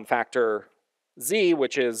some factor z,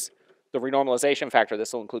 which is the renormalization factor.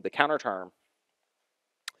 This will include the counter term,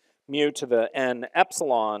 mu to the n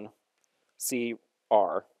epsilon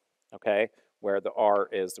CR, okay, where the R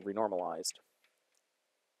is renormalized.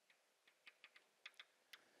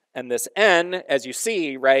 And this n, as you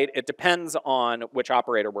see, right, it depends on which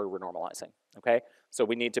operator we're renormalizing, okay? So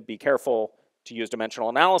we need to be careful to use dimensional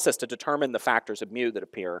analysis to determine the factors of mu that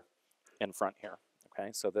appear in front here,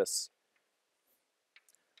 okay? So this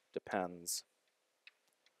depends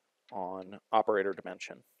on operator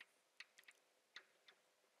dimension.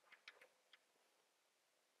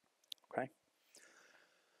 Okay?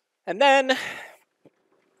 And then,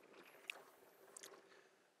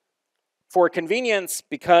 for convenience,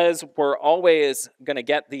 because we're always going to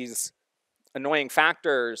get these annoying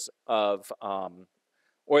factors of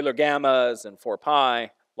Euler gammas and 4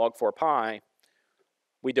 pi, log 4 pi,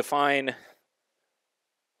 we define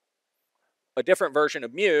a different version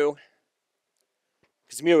of mu,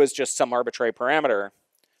 because mu is just some arbitrary parameter.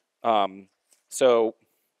 So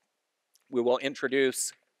we will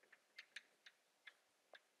introduce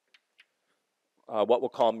what we'll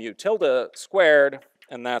call mu tilde squared,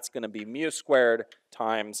 and that's going to be mu squared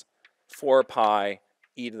times 4 pi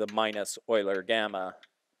e to the minus Euler gamma.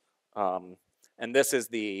 And this is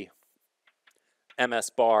the MS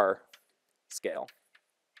bar scale.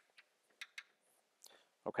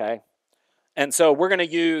 Okay? And so we're going to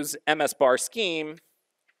use MS bar scheme,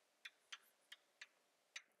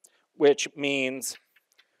 which means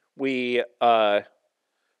we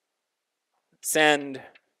send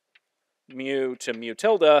mu to mu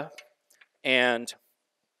tilde and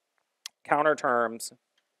counter terms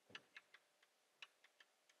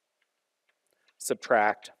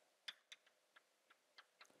subtract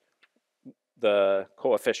the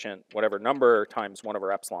coefficient, whatever number, times 1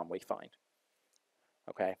 over epsilon we find.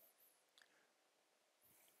 Okay.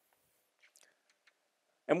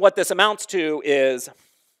 And what this amounts to is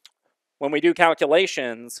when we do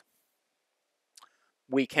calculations,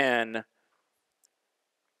 we can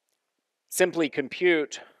simply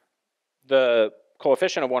compute the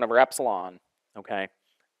coefficient of 1 over epsilon, okay?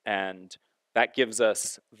 And that gives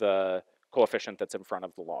us the coefficient that's in front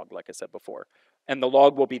of the log, like I said before. And the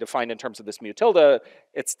log will be defined in terms of this mu tilde.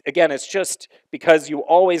 Again, it's just because you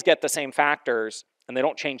always get the same factors and they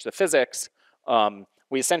don't change the physics,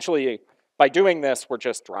 we essentially, by doing this, we're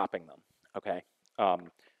just dropping them, okay?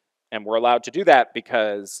 And we're allowed to do that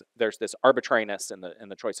because there's this arbitrariness in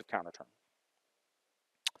the choice of counter term.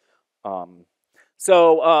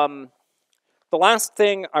 The last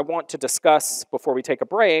thing I want to discuss before we take a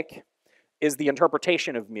break is the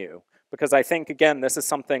interpretation of mu, because I think, again, this is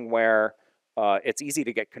something where it's easy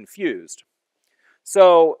to get confused.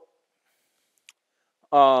 So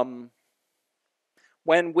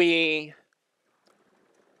when we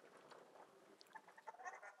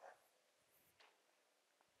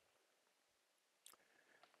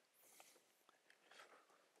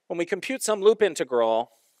compute some loop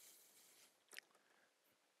integral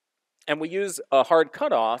and we use a hard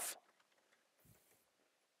cutoff,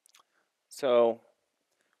 so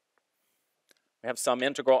we have some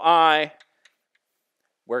integral I,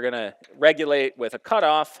 we're going to regulate with a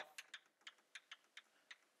cutoff,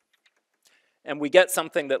 and we get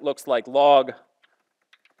something that looks like log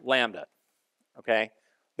lambda, okay?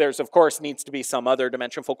 There's, of course, needs to be some other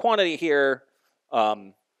dimensionful quantity here. Let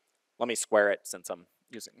me square it since I'm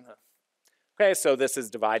using the... Okay, so this is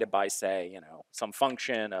divided by, say, you know, some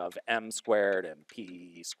function of m squared and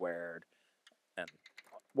p squared and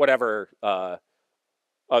whatever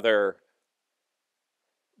other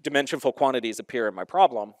dimensionful quantities appear in my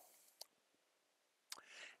problem.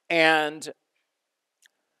 And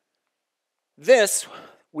this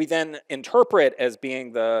we then interpret as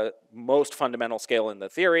being the most fundamental scale in the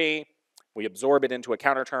theory. We absorb it into a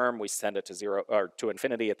counter term. We send it to 0 or to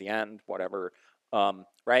infinity at the end, whatever,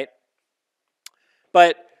 right?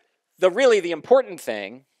 But really the important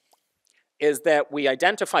thing is that we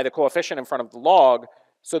identify the coefficient in front of the log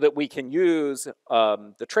so that we can use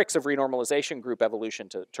the tricks of renormalization group evolution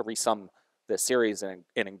to resum this series and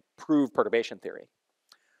improve perturbation theory.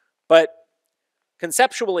 But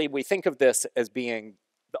conceptually, we think of this as being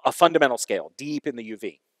a fundamental scale, deep in the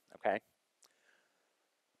UV, okay?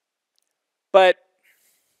 But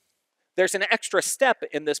there's an extra step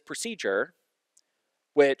in this procedure,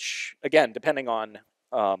 which, again, depending on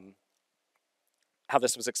how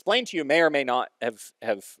this was explained to you, may or may not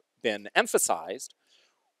have been emphasized,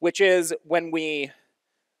 which is when we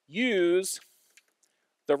use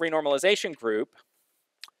the renormalization group,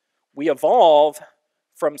 we evolve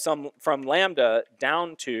from lambda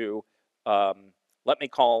down to, let me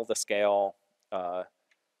call the scale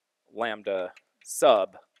lambda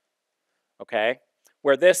sub, okay?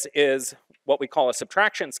 Where this is what we call a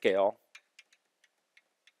subtraction scale,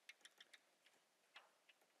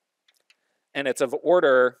 and it's of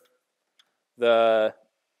order the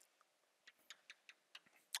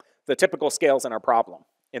typical scales in our problem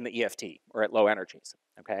in the EFT, or at low energies,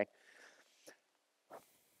 okay?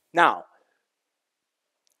 Now,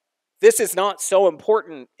 this is not so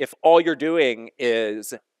important if all you're doing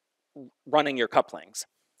is running your couplings,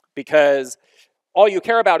 because all you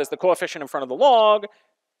care about is the coefficient in front of the log.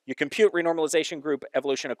 You compute renormalization group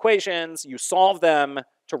evolution equations, you solve them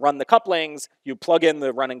to run the couplings, you plug in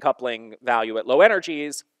the running coupling value at low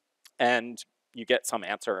energies, and you get some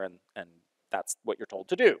answer, and that's what you're told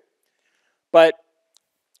to do. But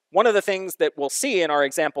one of the things that we'll see in our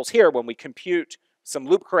examples here when we compute some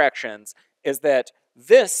loop corrections is that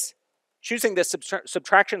choosing this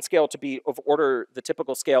subtraction scale to be of order the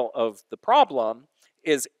typical scale of the problem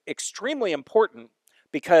is extremely important,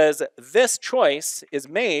 because this choice is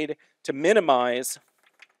made to minimize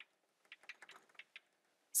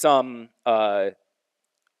some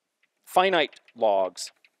finite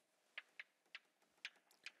logs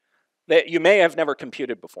that you may have never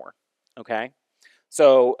computed before, okay?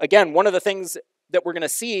 So again, one of the things that we're going to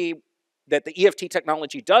see that the EFT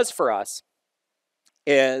technology does for us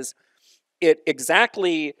is it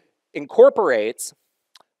exactly incorporates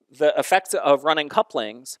the effects of running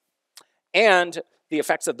couplings and the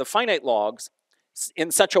effects of the finite logs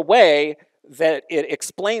in such a way that it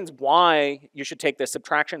explains why you should take this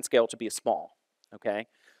subtraction scale to be small, okay?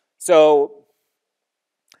 So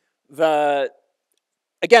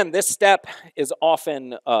again, this step is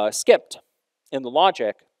often skipped in the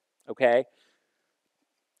logic, okay?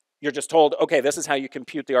 You're just told, okay, this is how you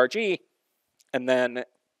compute the RG, and then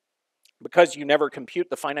because you never compute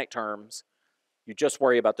the finite terms, you just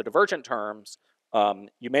worry about the divergent terms,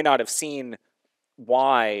 you may not have seen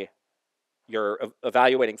why you're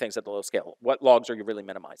evaluating things at the low scale. What logs are you really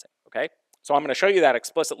minimizing, okay? So I'm going to show you that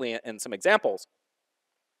explicitly in some examples.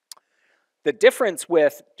 The difference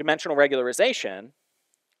with dimensional regularization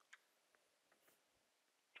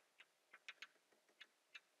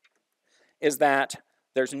is that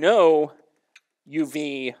there's no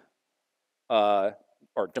UV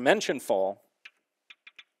or dimensionful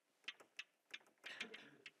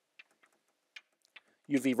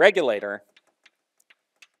UV regulator,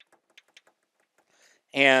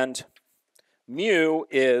 and mu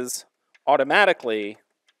is automatically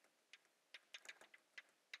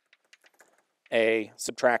a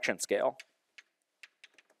subtraction scale.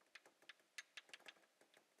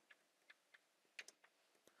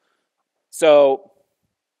 So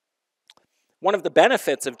one of the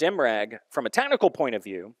benefits of DimReg from a technical point of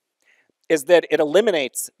view is that it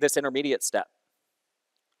eliminates this intermediate step,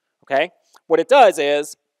 okay? What it does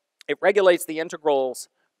is it regulates the integrals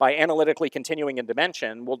by analytically continuing in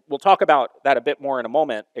dimension. We'll talk about that a bit more in a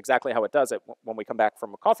moment, exactly how it does it when we come back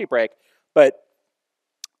from a coffee break. But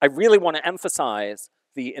I really want to emphasize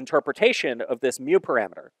the interpretation of this mu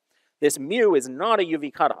parameter. This mu is not a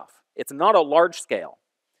UV cutoff. It's not a large scale,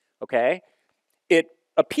 okay? It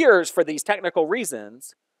appears for these technical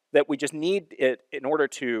reasons that we just need it in order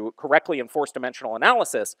to correctly enforce dimensional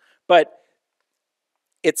analysis, but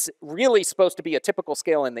it's really supposed to be a typical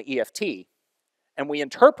scale in the EFT, and we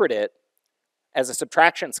interpret it as a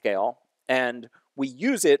subtraction scale, and we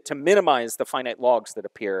use it to minimize the finite logs that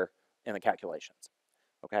appear in the calculations,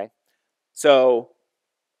 okay? So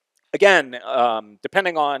again,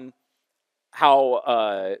 depending on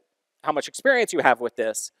how much experience you have with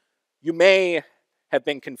this, you may have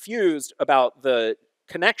been confused about the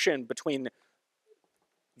connection between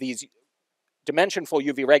these dimensionful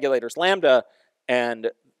UV regulators lambda and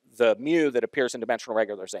the mu that appears in dimensional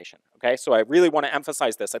regularization, okay? So I really want to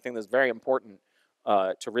emphasize this. I think this is very important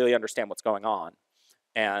to really understand what's going on.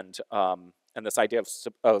 And this idea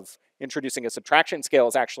of introducing a subtraction scale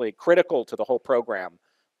is actually critical to the whole program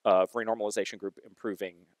of renormalization group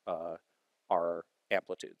improving our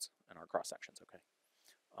amplitudes and our cross sections, okay?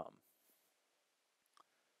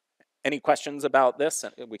 Any questions about this?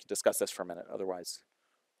 And we can discuss this for a minute. Otherwise,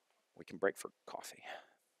 we can break for coffee.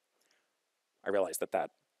 I realize that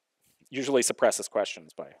usually suppresses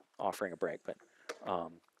questions by offering a break, but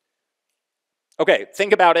okay,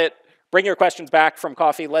 think about it. Bring your questions back from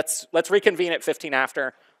coffee. Let's reconvene at 15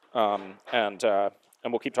 after, and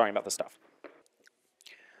we'll keep talking about this stuff.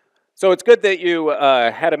 So it's good that you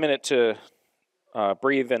had a minute to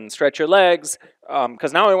breathe and stretch your legs,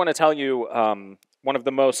 because now I want to tell you one of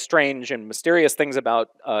the most strange and mysterious things about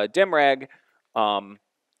DIMREG.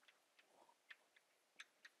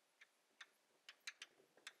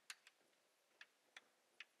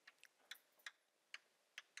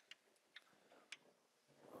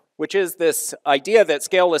 Which is this idea that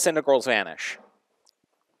scaleless integrals vanish.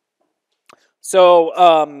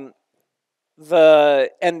 So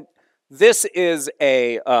this is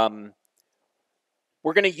a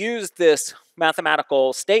we're going to use this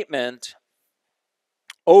mathematical statement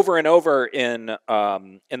over and over in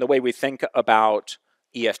the way we think about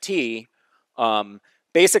EFT.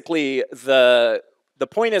 Basically, the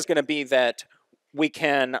point is going to be that we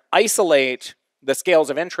can isolate the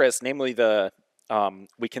scales of interest, namely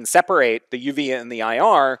we can separate the UV and the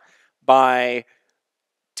IR by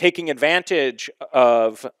taking advantage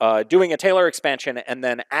of doing a Taylor expansion and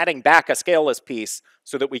then adding back a scaleless piece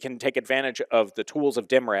so that we can take advantage of the tools of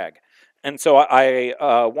DIMREG. And so I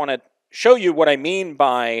want to show you what I mean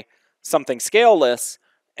by something scaleless,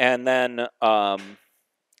 and then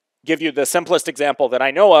give you the simplest example that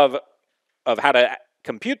I know of how to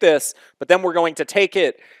compute this, but then we're going to take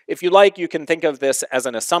it, if you like, you can think of this as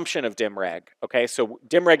an assumption of DIMREG, okay? So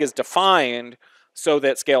DIMREG is defined so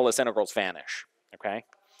that scaleless integrals vanish, okay?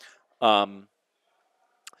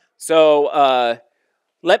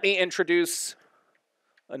 Let me introduce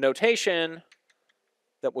a notation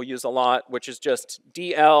that we'll use a lot, which is just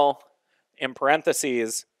DL in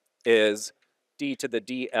parentheses is d to the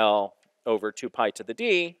DL over 2 pi to the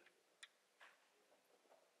D,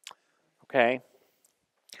 okay?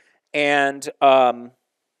 And, right,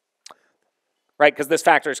 because this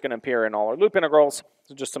factor is going to appear in all our loop integrals,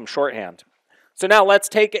 so just some shorthand. So now let's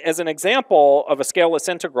take as an example of a scaleless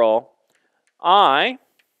integral, I,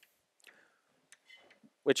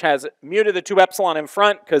 which has mu to the 2 epsilon in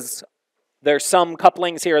front, because there's some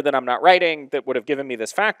couplings here that I'm not writing that would have given me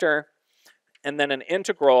this factor, and then an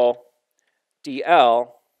integral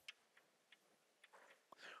dl,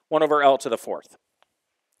 1 over L to the 4th,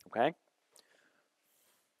 okay?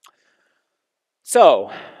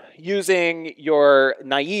 So, using your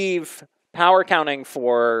naive power counting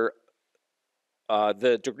for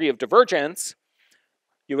the degree of divergence,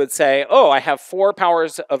 you would say, oh, I have 4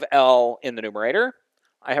 powers of L in the numerator.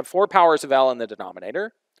 I have 4 powers of L in the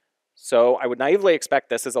denominator. So I would naively expect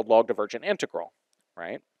this as a log divergent integral,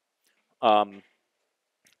 right?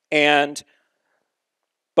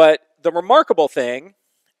 But the remarkable thing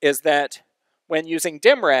is that when using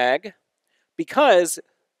DIMREG, because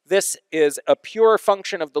this is a pure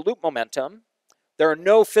function of the loop momentum, there are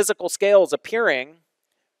no physical scales appearing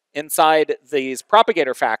inside these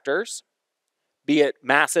propagator factors, be it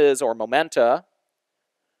masses or momenta.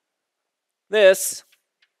 This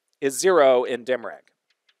is 0 in DIMREG.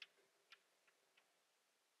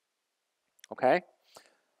 Okay?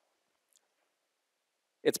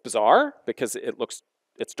 It's bizarre because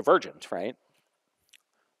it's divergent, right?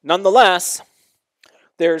 Nonetheless,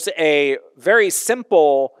 there's a very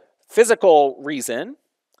simple physical reason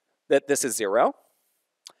that this is 0,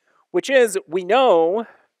 which is we know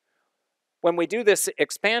when we do this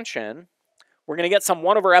expansion, we're going to get some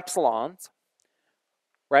 1 over epsilons,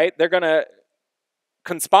 right? They're going to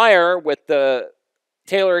conspire with the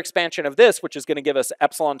Taylor expansion of this, which is going to give us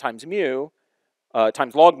epsilon times mu,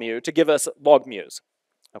 times log mu, to give us log mu's,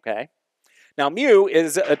 okay? Now, mu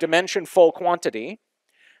is a dimension-full quantity,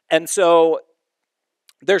 and so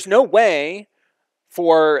there's no way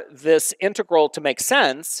for this integral to make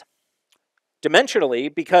sense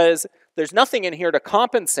dimensionally because there's nothing in here to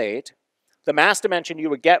compensate the mass dimension you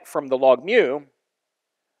would get from the log mu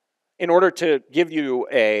in order to give you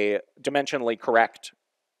a dimensionally correct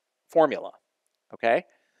formula, okay?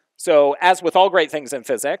 So as with all great things in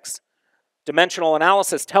physics, dimensional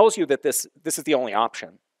analysis tells you that this is the only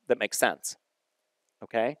option that makes sense,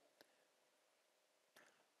 okay?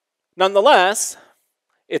 Nonetheless,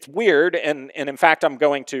 it's weird, and in fact, I'm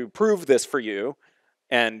going to prove this for you,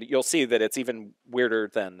 and you'll see that it's even weirder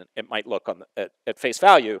than it might look on at face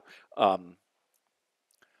value.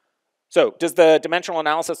 So does the dimensional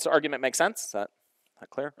analysis argument make sense? Is that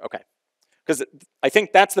clear? Okay. Because I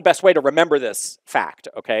think that's the best way to remember this fact,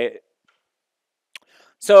 okay?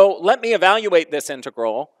 So let me evaluate this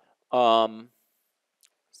integral. Let's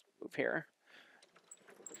move here.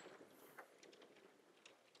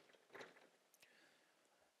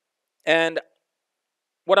 And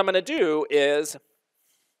what I'm going to do is,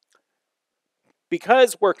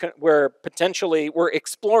 because we're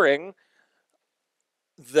exploring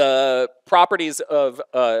the properties of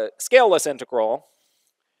a scaleless integral,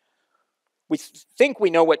 we think we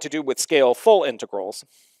know what to do with scale full integrals,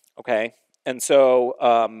 okay? And so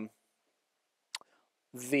I'm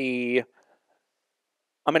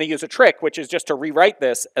going to use a trick, which is just to rewrite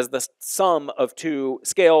this as the sum of two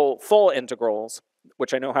scale full integrals,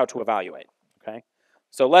 which I know how to evaluate. Okay,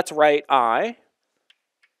 so let's write I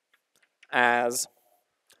as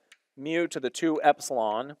mu to the 2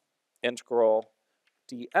 epsilon integral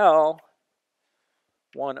dl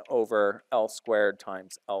 1 over L squared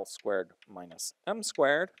times L squared minus M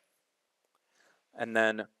squared, and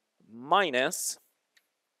then minus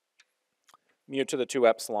mu to the 2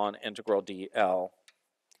 epsilon integral dl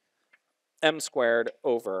M squared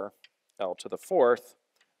over L to the 4th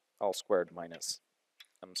L squared minus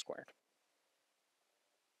M squared.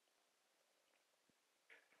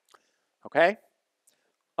 Okay?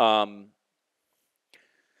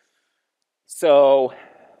 So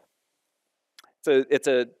it's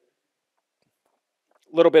a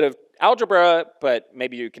little bit of algebra, but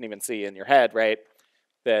maybe you can even see in your head, right,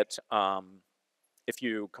 that if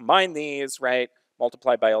you combine these, right,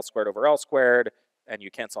 multiply by L squared over L squared, and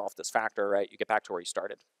you cancel off this factor, right, you get back to where you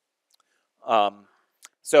started.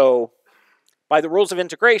 So by the rules of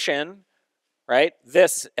integration, right,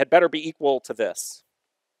 this had better be equal to this.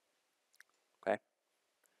 Okay?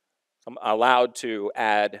 I'm allowed to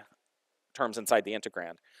add terms inside the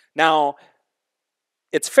integrand. Now,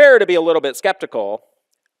 it's fair to be a little bit skeptical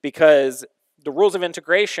because the rules of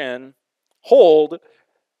integration hold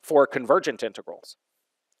for convergent integrals.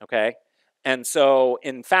 Okay? And so,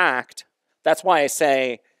 in fact, that's why I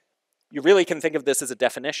say you really can think of this as a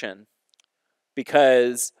definition,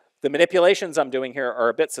 because the manipulations I'm doing here are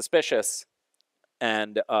a bit suspicious,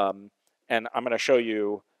 and I'm going to show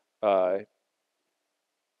you.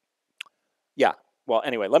 Yeah. Well,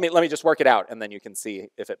 anyway, let me just work it out, and then you can see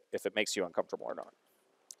if it makes you uncomfortable or not.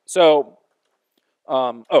 So,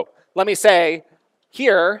 let me say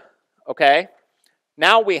here. Okay.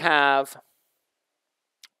 Now we have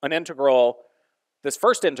an integral. This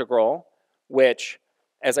first integral, which,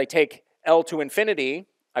 as I take L to infinity,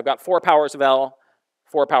 I've got 4 powers of L,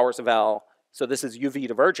 4 powers of L. So this is UV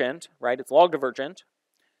divergent, right? It's log divergent.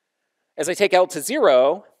 As I take L to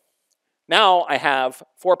 0, now I have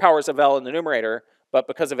 4 powers of L in the numerator, but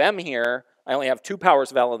because of M here, I only have 2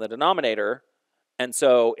 powers of L in the denominator, and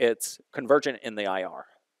so it's convergent in the IR,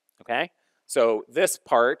 okay? So this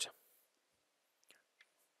part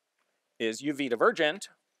is UV divergent.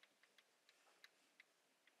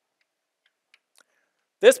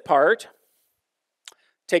 This part,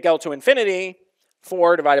 take L to infinity,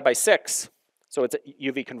 4 divided by 6, so it's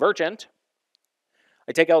UV convergent.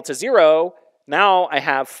 I take L to 0, now I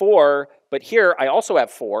have 4, but here I also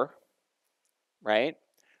have 4, right?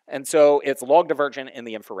 And so it's log divergent in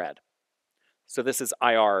the infrared. So this is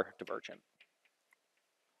IR divergent.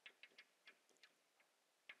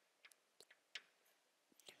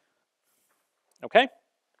 Okay?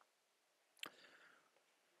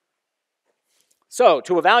 So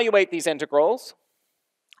to evaluate these integrals,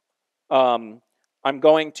 I'm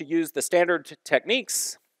going to use the standard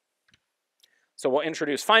techniques. So we'll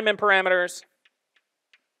introduce Feynman parameters.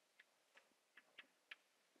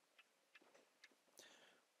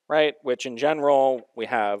 Right, which in general we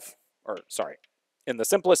have, in the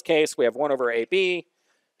simplest case, we have 1 over AB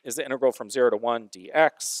is the integral from 0 to 1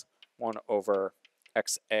 dx, 1 over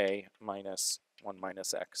xa minus 1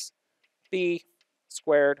 minus xb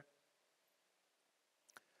squared.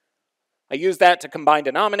 I use that to combine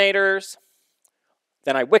denominators.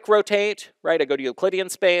 Then I Wick rotate, right? I go to Euclidean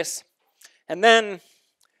space. And then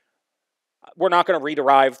we're not going to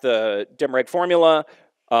rederive the Dimreg formula,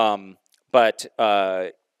 but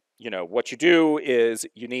what you do is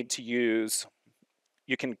you need to use,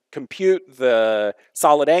 you can compute the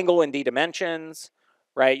solid angle in d dimensions,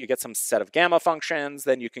 right? You get some set of gamma functions,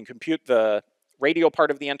 then you can compute the radial part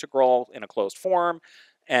of the integral in a closed form,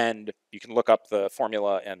 and you can look up the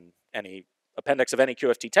formula in any appendix of any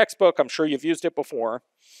QFT textbook. I'm sure you've used it before.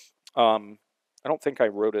 I don't think I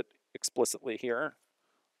wrote it explicitly here.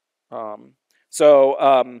 So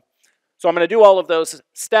I'm going to do all of those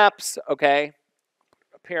steps, okay,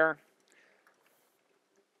 up here.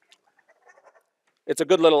 It's a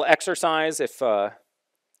good little exercise if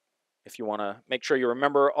you want to make sure you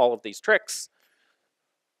remember all of these tricks.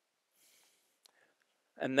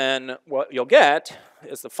 And then what you'll get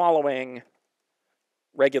is the following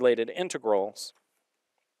regulated integrals.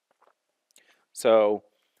 So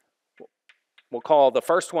we'll call the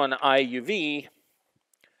first one IUV.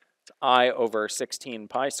 It's I over 16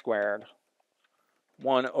 pi squared,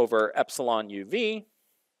 1 over epsilon UV,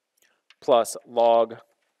 plus log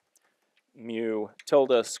mu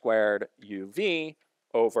tilde squared UV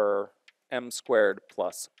over m squared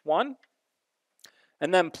plus 1.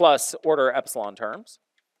 and then plus order epsilon terms.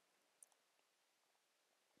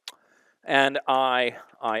 And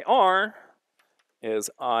IR is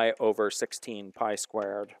I over 16 pi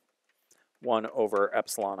squared 1 over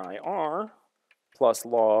epsilon IR plus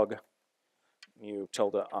log mu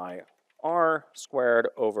tilde IR squared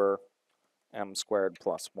over m squared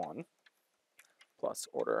plus 1 plus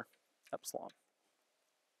order epsilon.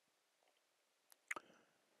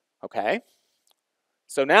 Okay,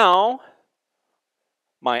 so now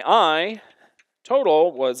my I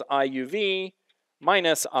total was IUV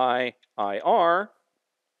minus IIR.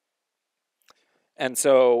 And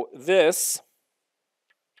so this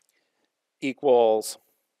equals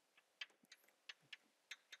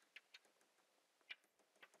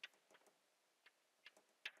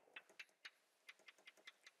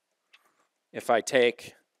if I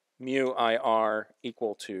take mu IR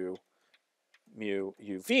equal to mu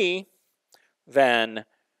UV, then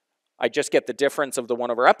I just get the difference of the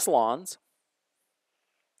 1 over epsilons.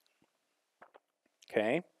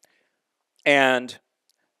 Okay. And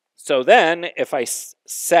so then if I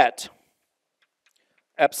set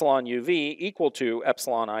epsilon UV equal to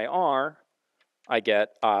epsilon IR, I get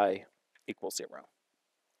I equals 0.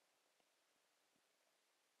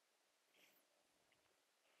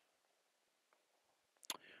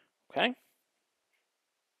 Okay.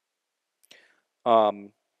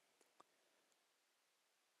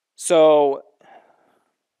 So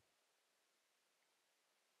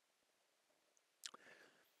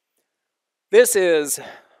this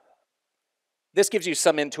gives you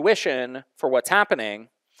some intuition for what's happening.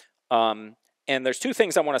 And there's two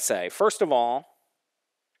things I want to say. First of all,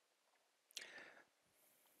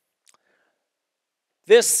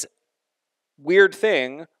 this weird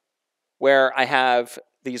thing where I have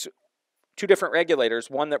these two different regulators,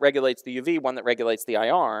 one that regulates the UV, one that regulates the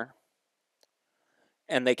IR,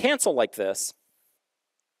 and they cancel like this,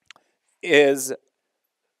 it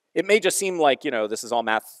may just seem like, this is all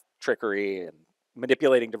math trickery and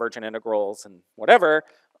manipulating divergent integrals and whatever,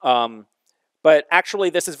 but actually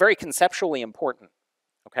this is very conceptually important,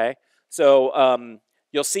 okay? So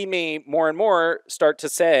you'll see me more and more start to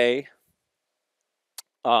say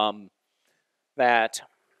that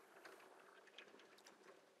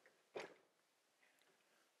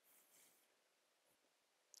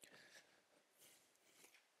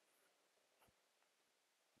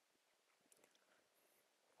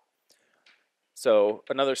so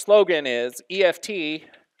another slogan is EFT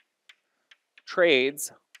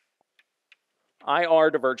trades IR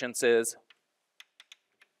divergences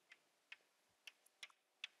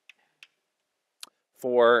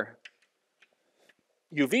for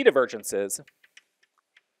UV divergences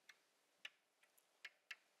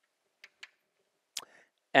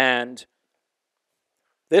and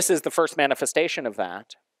this is the first manifestation of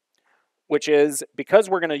that, which is because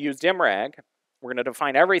we're going to use dimreg, we're going to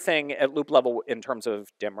define everything at loop level in terms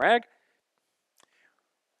of dimreg,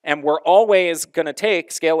 and we're always going to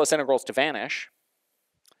take scaleless integrals to vanish.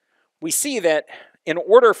 We see that in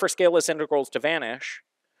order for scaleless integrals to vanish,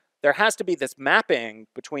 there has to be this mapping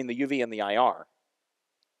between the UV and the IR.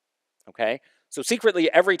 Okay? So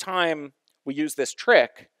secretly, every time we use this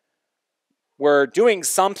trick, we're doing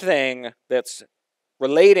something that's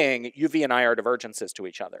relating UV and IR divergences to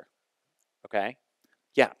each other. Okay?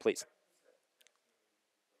 Yeah, please.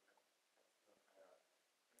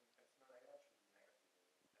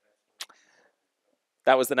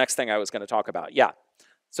 That was the next thing I was going to talk about. Yeah.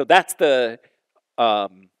 So that's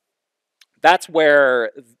that's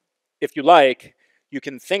where, if you like, you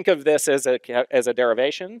can think of this as a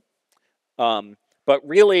derivation. But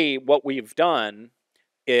really what we've done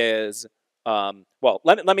is, well,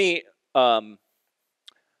 let me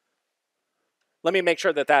make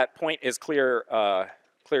sure that that point is clear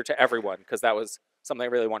to everyone, because that was something I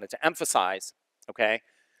really wanted to emphasize. Okay,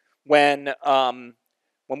 when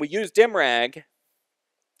we use dimreg,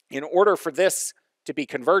 in order for this to be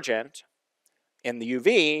convergent in the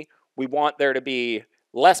UV, we want there to be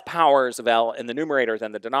less powers of L in the numerator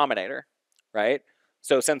than the denominator, right?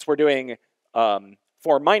 So since we're doing 4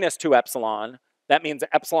 minus 2 epsilon, that means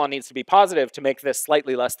epsilon needs to be positive to make this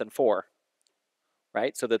slightly less than 4,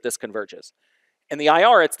 right? So that this converges. In the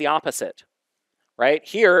IR, it's the opposite, right?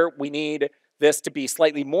 Here, we need this to be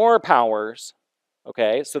slightly more powers,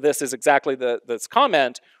 okay? So this is exactly this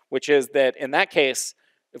comment, which is that in that case,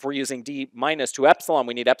 if we're using d minus 2 epsilon,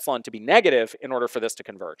 we need epsilon to be negative in order for this to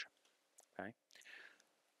converge, okay?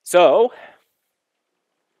 So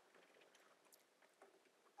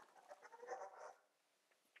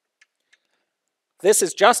this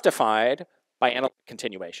is justified by analytic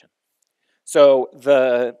continuation. So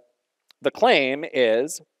the claim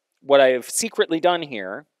is what I've secretly done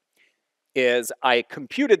here is I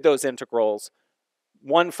computed those integrals,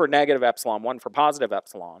 one for negative epsilon, one for positive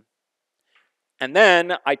epsilon. And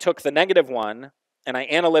then I took the negative one and I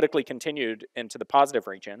analytically continued into the positive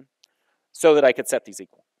region so that I could set these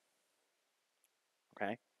equal.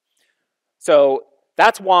 Okay? So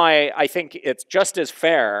that's why I think it's just as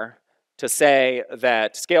fair to say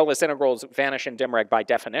that scaleless integrals vanish in dim reg by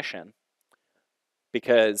definition,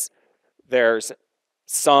 because there's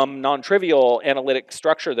some non-trivial analytic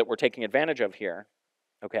structure that we're taking advantage of here,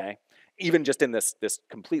 okay? Even just in this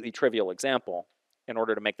completely trivial example in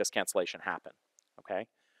order to make this cancellation happen, okay?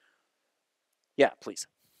 Yeah, please.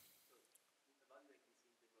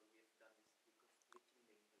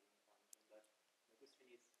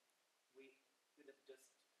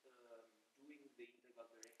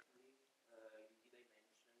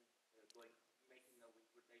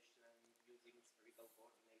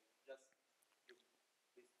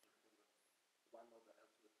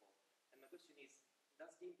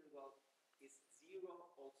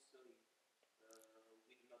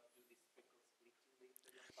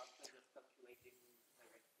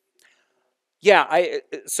 Yeah,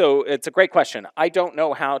 so it's a great question. I don't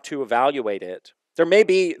know how to evaluate it. There may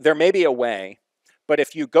be a way, but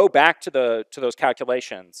if you go back to those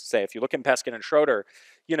calculations, say if you look in Peskin and Schroeder,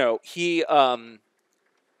 you know,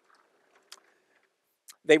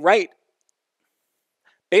 they write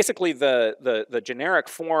basically the generic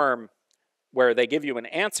form where they give you an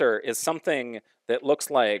answer is something that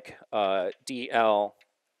looks like dl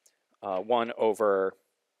 1 over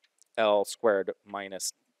L squared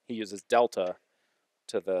minus, he uses delta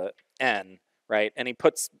to the n, right? And he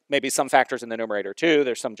puts maybe some factors in the numerator too.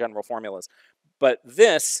 There's some general formulas. But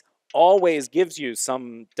this always gives you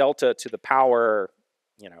some delta to the power,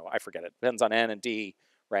 you know, I forget it, depends on n and d,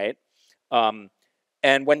 right?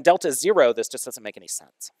 And when delta is 0, this just doesn't make any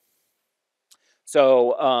sense.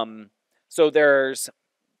 So, so there's,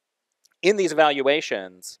 in these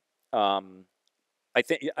evaluations, I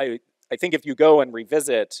think if you go and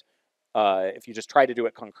revisit, if you just try to do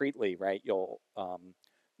it concretely, right, you'll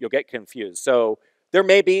get confused. So there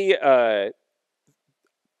may be a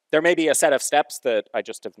set of steps that I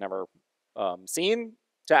just have never seen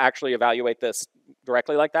to actually evaluate this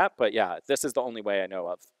directly like that. But yeah, this is the only way I know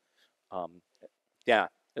of. Yeah,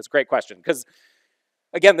 it's a great question, because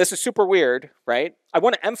again, this is super weird, right? I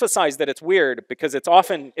want to emphasize that it's weird because it's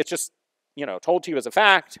just, you know, told to you as a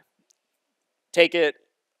fact. Take it,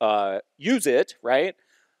 use it, right?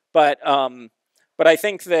 But I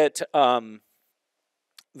think that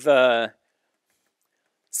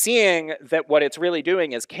seeing that what it's really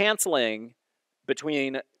doing is canceling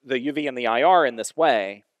between the UV and the IR in this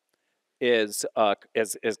way is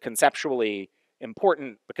conceptually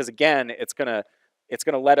important, because again, it's gonna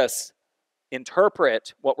let us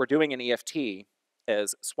interpret what we're doing in EFT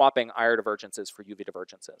as swapping IR divergences for UV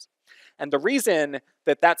divergences. And the reason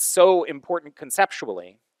that that's so important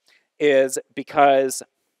conceptually is because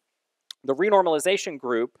the renormalization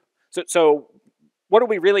group, so what do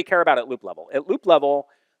we really care about at loop level? At loop level,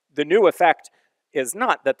 the new effect is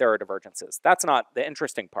not that there are divergences. That's not the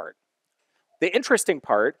interesting part. The interesting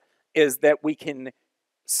part is that we can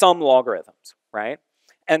sum logarithms, right?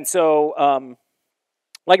 And so,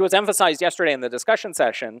 like it was emphasized yesterday in the discussion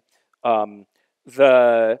session, one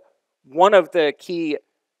of the key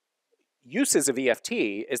uses of EFT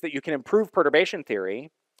is that you can improve perturbation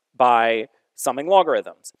theory by summing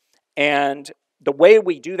logarithms. And the way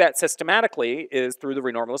we do that systematically is through the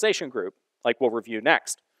renormalization group, like we'll review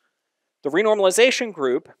next. The renormalization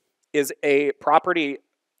group is a property,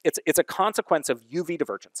 it's a consequence of UV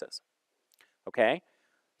divergences, okay?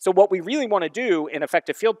 So what we really want to do in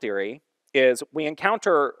effective field theory is we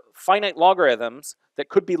encounter finite logarithms that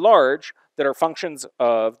could be large, that are functions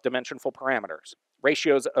of dimensionful parameters,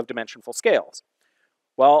 ratios of dimensionful scales.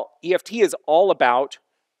 Well, EFT is all about,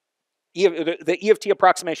 the EFT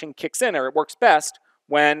approximation kicks in, or it works best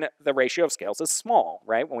when the ratio of scales is small,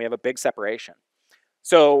 right? When we have a big separation.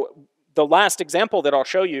 So the last example that I'll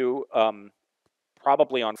show you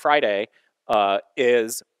probably on Friday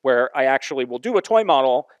is where I actually will do a toy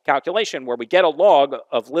model calculation where we get a log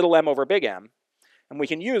of little m over big M, and we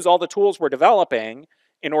can use all the tools we're developing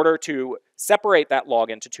in order to separate that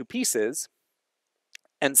log into two pieces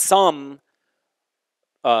and sum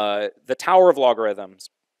the tower of logarithms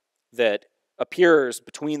that appears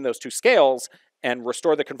between those two scales and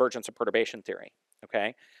restore the convergence of perturbation theory,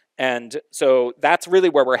 okay? And so that's really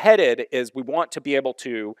where we're headed, is we want to be able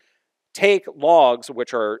to take logs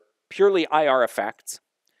which are purely IR effects.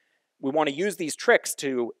 We want to use these tricks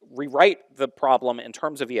to rewrite the problem in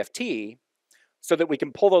terms of EFT so that we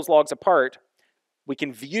can pull those logs apart, we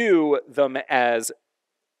can view them as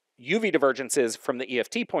UV divergences from the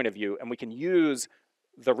EFT point of view, and we can use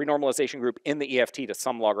the renormalization group in the EFT to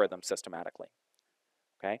sum logarithms systematically.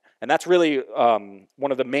 Okay, and that's really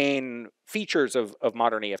one of the main features of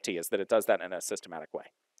modern EFT is that it does that in a systematic way.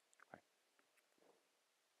 Okay.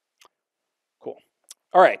 Cool.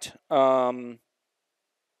 All right.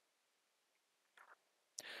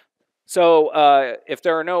 So if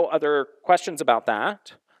there are no other questions about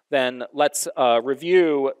that, then let's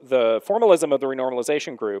review the formalism of the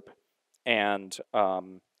renormalization group. And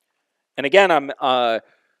again,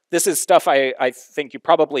 this is stuff I think you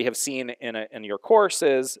probably have seen in your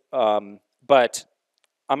courses, but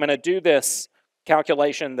I'm going to do this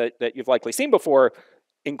calculation that you've likely seen before,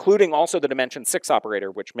 including also the dimension 6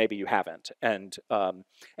 operator, which maybe you haven't. And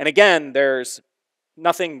again, there's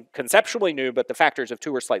nothing conceptually new, but the factors of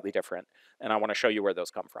 2 are slightly different, and I want to show you where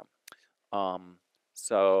those come from.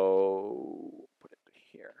 So put it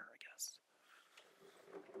here, I guess.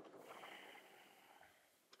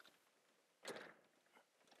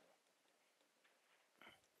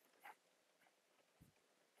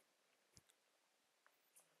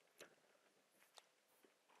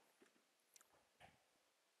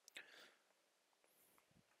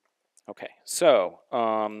 Okay, so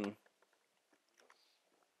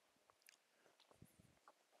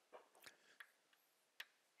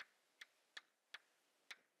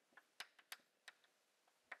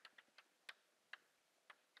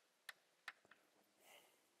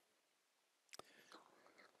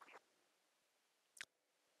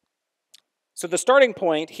the starting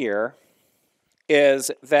point here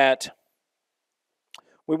is that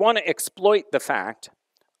we want to exploit the fact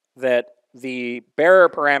that the bearer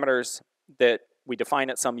parameters that we define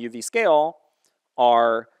at some UV scale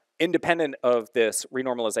are independent of this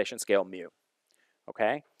renormalization scale mu,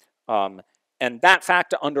 okay? And that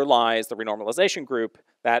fact underlies the renormalization group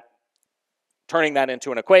that turning that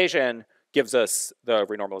into an equation gives us the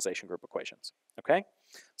renormalization group equations, okay?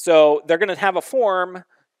 So they're going to have a form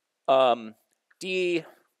d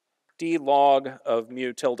log of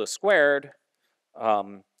mu tilde squared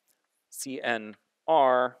CNR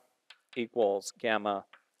equals gamma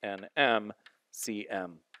nm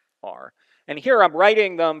CMR. And here I'm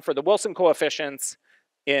writing them for the Wilson coefficients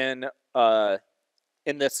in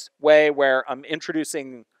this way where I'm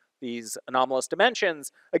introducing these anomalous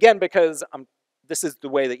dimensions, again, because this is the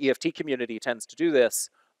way the EFT community tends to do this,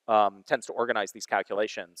 tends to organize these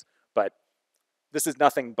calculations. But this is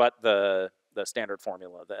nothing but the standard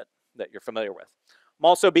formula that you're familiar with. I'm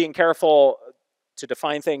also being careful to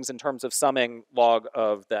define things in terms of summing log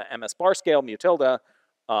of the MS bar scale mu tilde,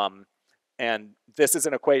 and this is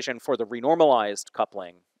an equation for the renormalized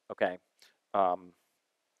coupling, okay?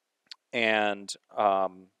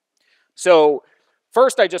 So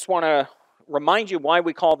first I just want to remind you why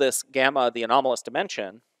we call this gamma the anomalous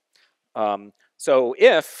dimension. So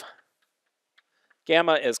if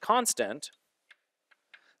gamma is constant,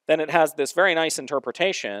 then it has this very nice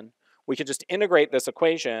interpretation. We can just integrate this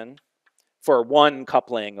equation for one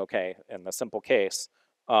coupling, okay, in the simple case.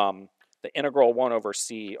 The integral 1 over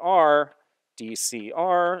CR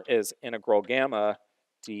dCr is integral gamma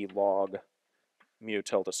d log mu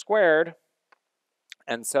tilde squared.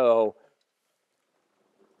 And so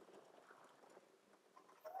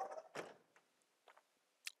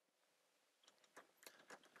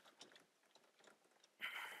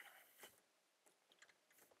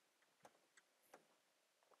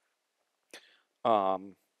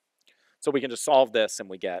we can just solve this and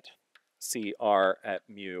we get CR at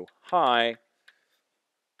mu high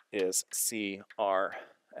is CR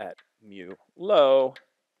at mu low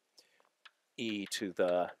e to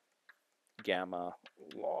the gamma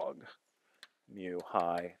log mu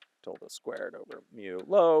high tilde squared over mu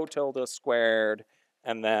low tilde squared.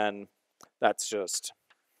 And then that's just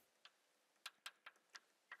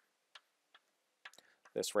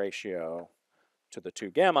this ratio to the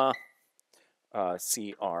 2 gamma,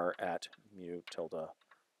 CR at mu tilde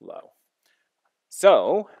low.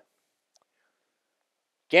 So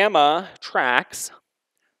gamma tracks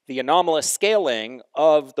the anomalous scaling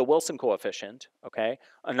of the Wilson coefficient, okay?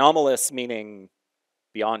 Anomalous meaning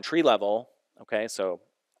beyond tree level, okay? So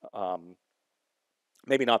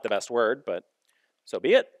maybe not the best word, but so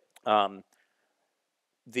be it. So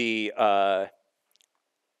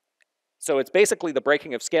it's basically the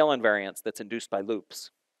breaking of scale invariance that's induced by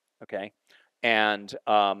loops, okay? And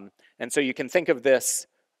so you can think of this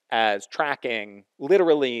as tracking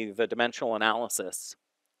literally the dimensional analysis,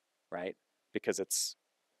 right? Because it's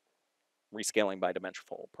rescaling by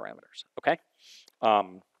dimensional parameters, okay?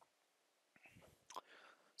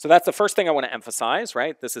 So that's the first thing I want to emphasize,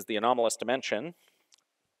 right? This is the anomalous dimension.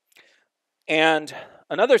 And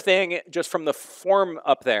another thing, just from the form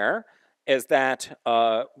up there, is that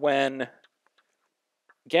when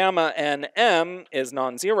gamma n m is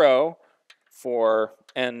non-zero for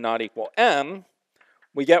n not equal m,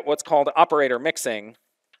 we get what's called operator mixing.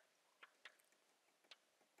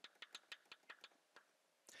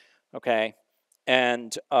 Okay,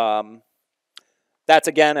 and that's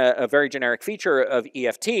again a very generic feature of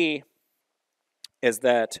EFT, is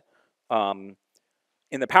that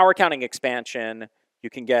in the power counting expansion, you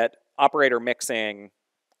can get operator mixing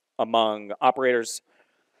among operators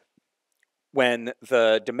when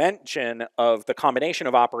the dimension of the combination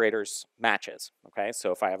of operators matches. Okay,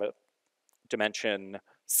 so if I have a dimension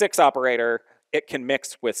 6 operator, it can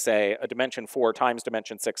mix with, say, a dimension 4 times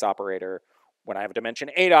dimension 6 operator. When I have a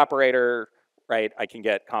dimension 8 operator, right, I can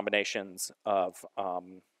get combinations of,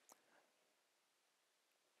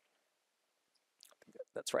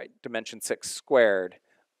 that's right, dimension 6 squared.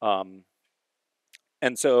 And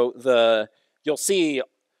so you'll see,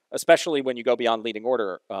 especially when you go beyond leading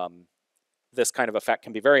order, this kind of effect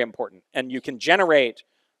can be very important. And you can generate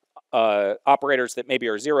operators that maybe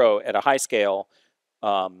are 0 at a high scale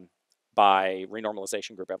by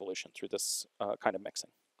renormalization group evolution through this kind of mixing.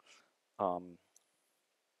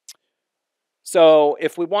 So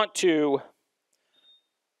if we want to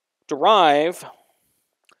derive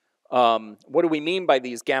what do we mean by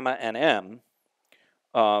these gamma and m,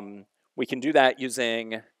 we can do that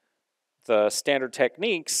using the standard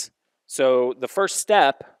techniques. So the first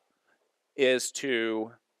step is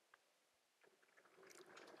to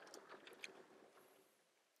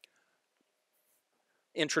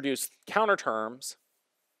introduce counter terms.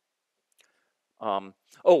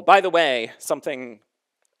 Oh, by the way, something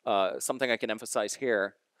I can emphasize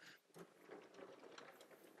here.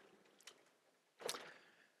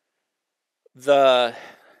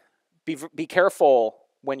 Be careful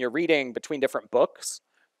when you're reading between different books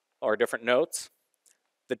or different notes,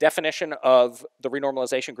 the definition of the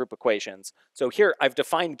renormalization group equations. So here I've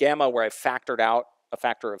defined gamma where I've factored out a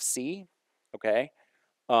factor of c, okay?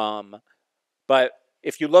 But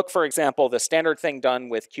if you look, for example, the standard thing done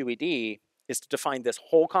with QED is to define this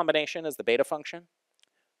whole combination as the beta function,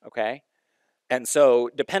 okay? And so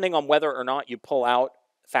depending on whether or not you pull out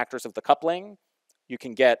factors of the coupling, you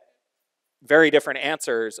can get very different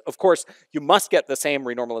answers. Of course, you must get the same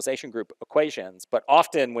renormalization group equations, but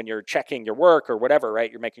often when you're checking your work or whatever, right,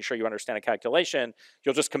 you're making sure you understand a calculation,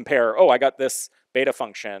 you'll just compare, oh, I got this beta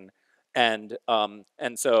function. And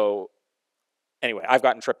so anyway, I've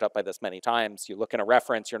gotten tripped up by this many times. You look in a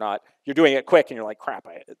reference, you're doing it quick and you're like, crap,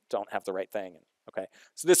 I don't have the right thing. Okay,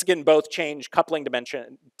 so this can both change coupling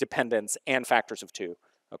dimension dependence and factors of 2.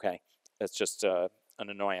 Okay, that's just an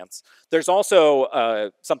annoyance. There's also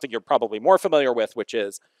something you're probably more familiar with, which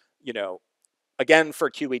is, again, for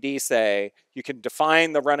QED, say, you can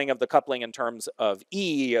define the running of the coupling in terms of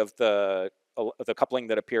E of the coupling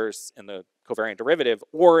that appears in the covariant derivative,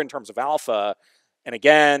 or in terms of alpha. And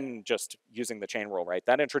again, just using the chain rule, right?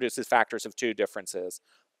 That introduces factors of 2 differences.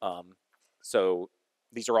 So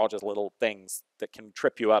these are all just little things that can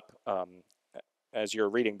trip you up as you're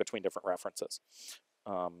reading between different references.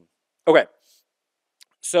 Okay,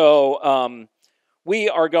 so we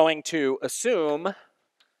are going to assume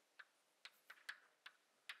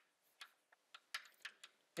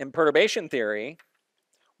in perturbation theory,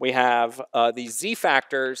 we have these z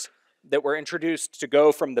factors that were introduced to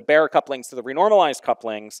go from the bare couplings to the renormalized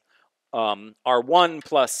couplings are 1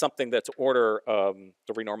 plus something that's order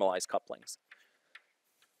the renormalized couplings.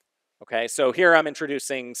 Okay, so here I'm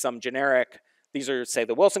introducing some generic, these are, say,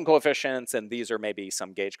 the Wilson coefficients, and these are maybe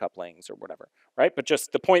some gauge couplings or whatever, right? But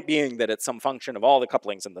just the point being that it's some function of all the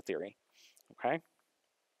couplings in the theory, okay?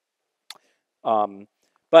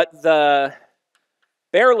 But the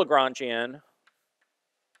bare Lagrangian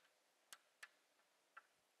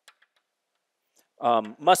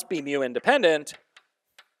must be mu independent.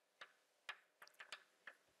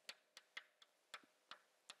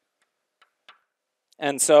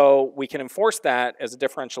 And so we can enforce that as a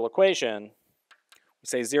differential equation. We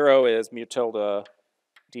say 0 is mu tilde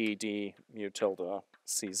d mu tilde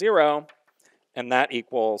c0, and that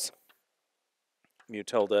equals mu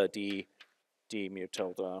tilde d mu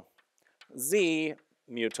tilde z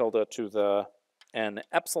mu tilde to the n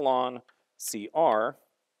epsilon cr.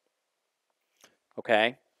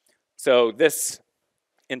 Okay, so this,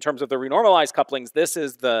 in terms of the renormalized couplings, this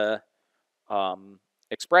is the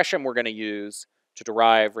expression we're going to use to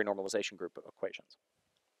derive renormalization group equations.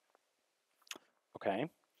 Okay,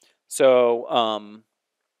 so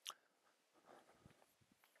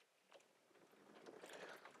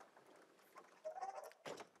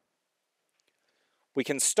we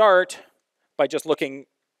can start by just looking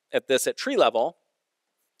at this at tree level.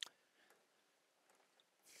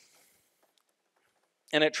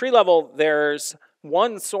 And at tree level, there's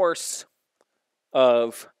one source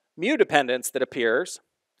of mu dependence that appears,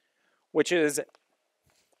 which is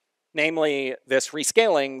namely this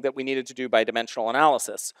rescaling that we needed to do by dimensional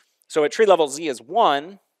analysis. So at tree level, z is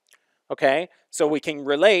 1, okay? So we can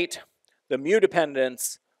relate the mu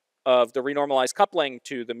dependence of the renormalized coupling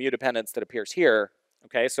to the mu dependence that appears here,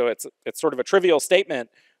 okay? So it's sort of a trivial statement,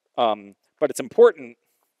 but it's important.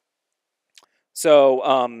 So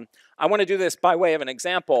I want to do this by way of an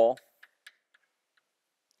example.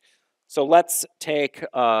 So let's take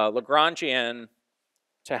Lagrangian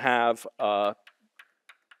to have a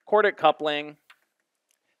quartic coupling,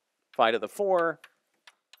 phi to the 4,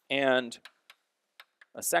 and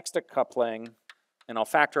a sextic coupling, and I'll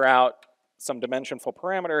factor out some dimensionful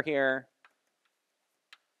parameter here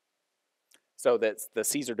so that the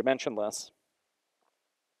C's are dimensionless.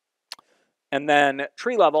 And then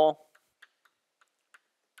tree level,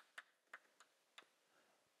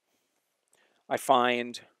 I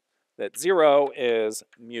find that 0 is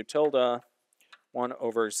mu tilde 1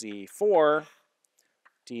 over z4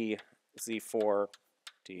 d z4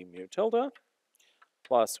 d mu tilde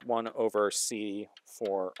plus 1 over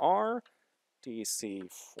c4r d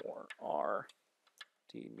c4r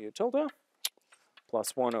d mu tilde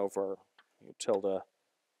plus 1 over mu tilde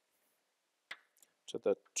to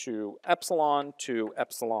the 2 epsilon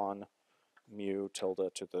mu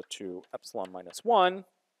tilde to the 2 epsilon minus 1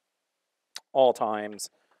 all times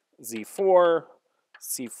z4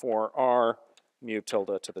 c4r mu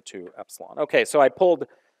tilde to the 2 epsilon. Okay, so I pulled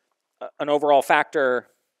an overall factor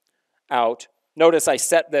out. Notice I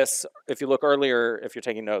set this, if you look earlier, if you're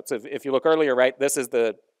taking notes, if you look earlier, right, this is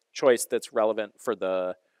the choice that's relevant for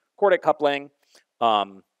the quartic coupling.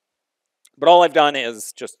 But all I've done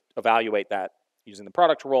is just evaluate that using the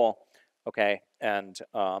product rule, okay? And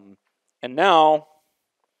now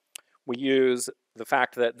we use the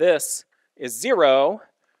fact that this is 0,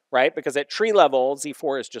 right? Because at tree level,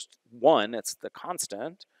 z4 is just 1, it's the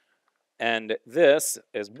constant. And this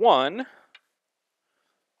is 1,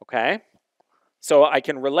 okay? So I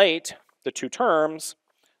can relate the two terms.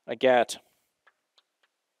 I get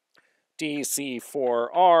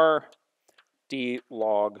dc4r d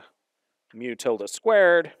log mu tilde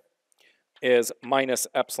squared is minus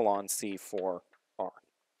epsilon c4r.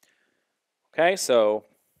 Okay, so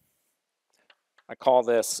I call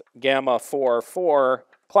this gamma 4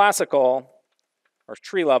 classical, or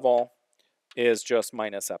tree level, is just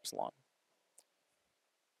minus epsilon.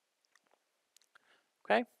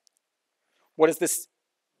 Okay? What is this?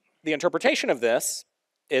 The interpretation of this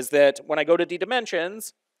is that when I go to d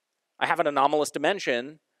dimensions, I have an anomalous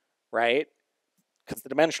dimension, right? Because the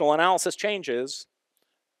dimensional analysis changes.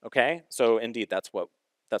 Okay? So indeed, that's what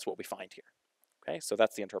we find here. Okay? So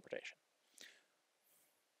that's the interpretation.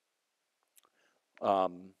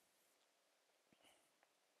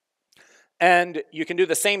 And you can do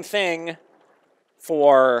the same thing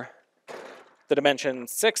for the dimension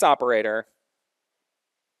 6 operator.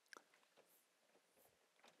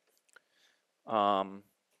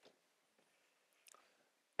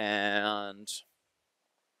 And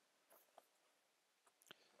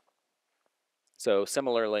so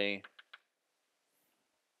similarly,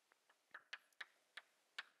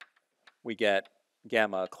 we get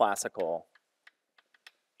gamma classical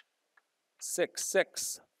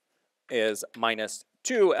 6 is minus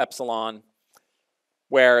 2 epsilon,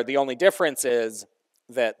 where the only difference is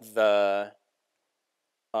that the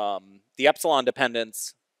epsilon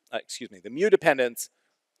dependence, the mu dependence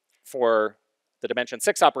for the dimension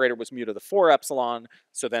 6 operator was mu to the 4 epsilon.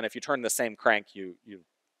 So then if you turn the same crank, you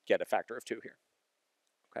get a factor of 2 here.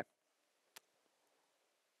 Okay.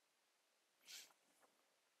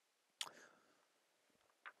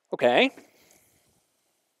 Okay.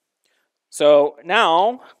 So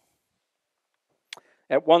now,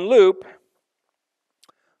 at one loop,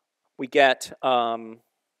 we get the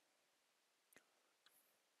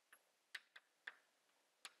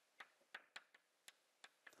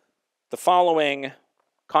following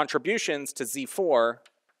contributions to Z4.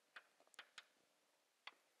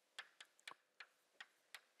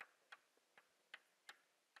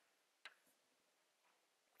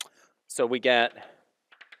 So we get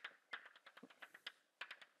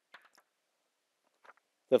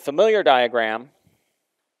the familiar diagram,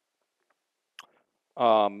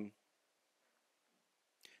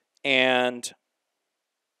 and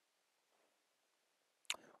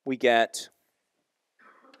we get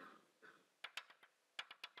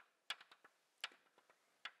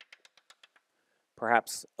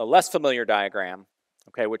perhaps a less familiar diagram.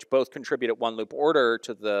 okay, which both contribute at one loop order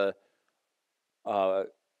to the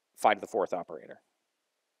phi to the fourth operator.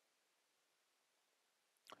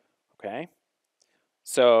 Okay,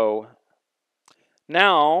 so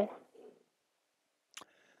now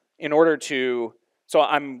in order to, so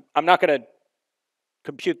I'm not going to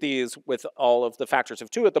compute these with all of the factors of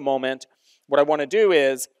 2 at the moment. What I want to do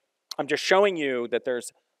is I'm just showing you that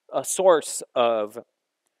there's a source of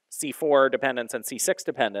C4 dependence and C6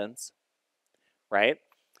 dependence, right?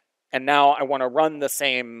 And now I want to run the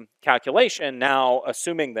same calculation, now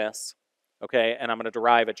assuming this, okay? And I'm going to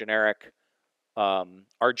derive a generic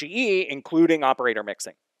RGE, including operator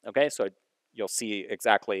mixing, okay? So you'll see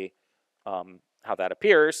exactly how that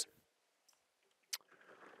appears.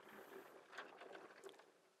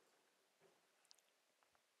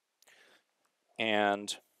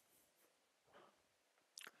 And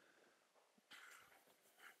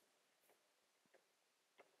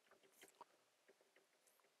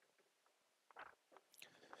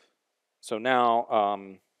so now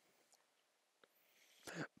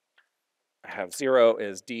I have 0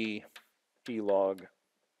 is d log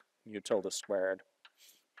mu tilde squared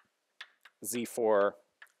z4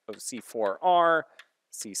 of c4r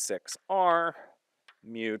c6r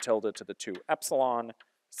mu tilde to the 2 epsilon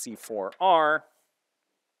c4r,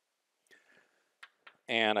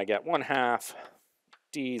 and I get 1/2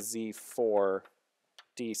 dz4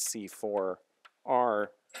 dc4r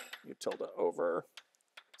mu tilde over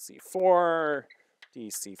c4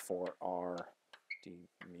 dc4r d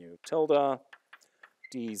mu tilde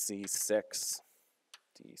dz6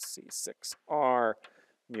 dc6r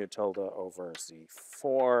mu tilde over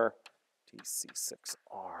z4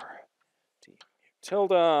 dc6r d mu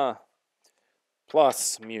tilde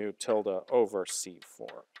plus mu tilde over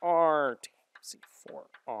c4r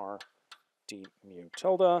dc4r d mu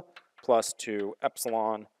tilde plus 2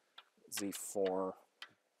 epsilon z4 .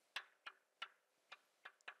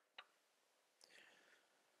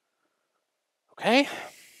 Okay.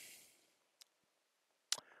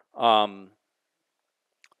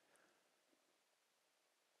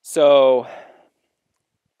 So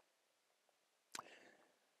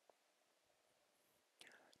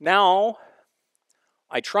now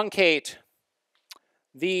I truncate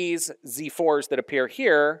these Z4s that appear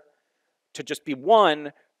here to just be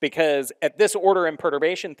 1, because at this order in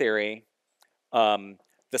perturbation theory, the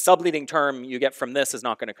subleading term you get from this is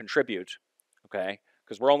not going to contribute, okay?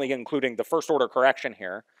 Because we're only including the first order correction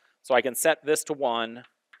here. So I can set this to 1,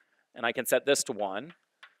 and I can set this to 1.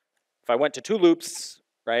 If I went to 2 loops,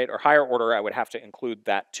 right, or higher order, I would have to include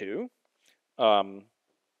that too.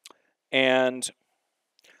 And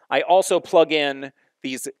I also plug in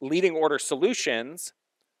these leading order solutions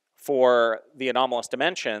for the anomalous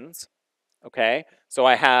dimensions, okay? So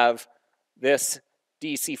I have this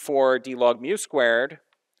dc4 d log mu squared,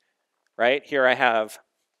 right? Here I have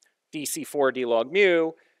dc4 d log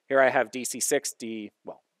mu. Here I have dc6 d,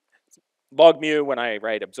 well, log mu when I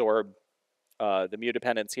absorb the mu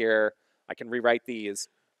dependence here. I can rewrite these,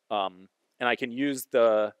 and I can use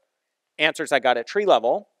the answers I got at tree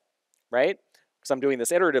level, right? Because I'm doing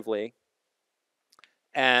this iteratively.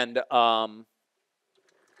 And the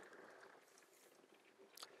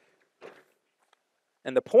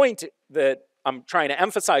point that I'm trying to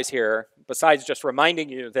emphasize here, besides just reminding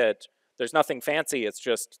you that there's nothing fancy, it's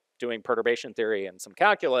just doing perturbation theory and some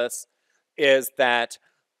calculus, is that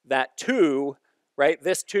that 2, right,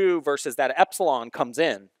 this 2 versus that epsilon comes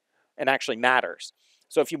in and actually matters.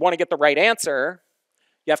 So if you want to get the right answer,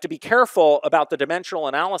 you have to be careful about the dimensional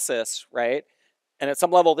analysis, right? And at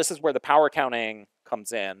some level, this is where the power counting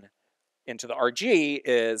comes in into the RG,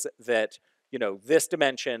 is that, you know, this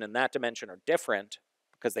dimension and that dimension are different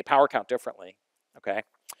because they power count differently, okay?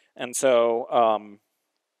 And so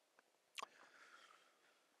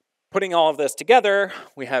putting all of this together,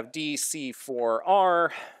 we have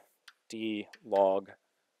dc4r d log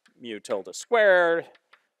mu tilde squared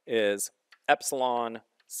is epsilon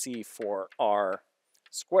c4r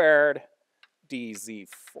squared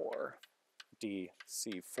dz4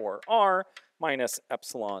 dc4r minus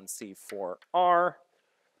epsilon c4r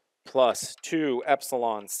plus 2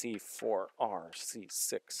 epsilon c4r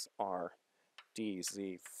c6r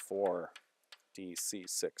dz4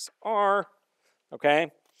 dc6r,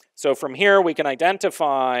 okay? So from here we can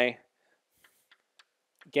identify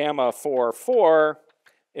gamma 4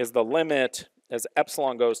 is the limit as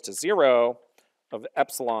epsilon goes to 0 of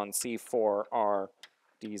epsilon c4r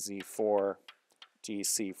dz4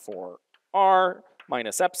 dc4r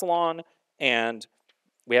minus epsilon, and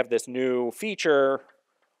we have this new feature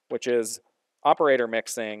which is operator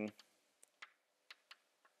mixing,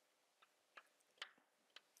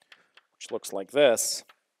 which looks like this.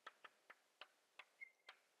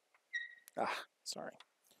 Sorry.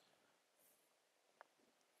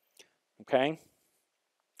 Okay.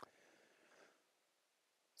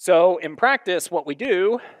 So in practice, what we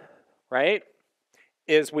do, right,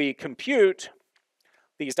 is we compute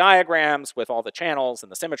these diagrams with all the channels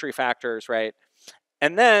and the symmetry factors, right?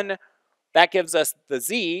 And then that gives us the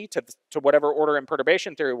z to whatever order in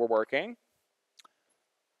perturbation theory we're working.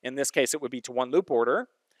 In this case, it would be to one loop order.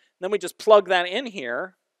 And then we just plug that in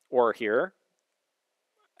here, or here,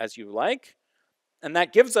 as you like. And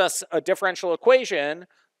that gives us a differential equation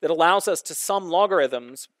that allows us to sum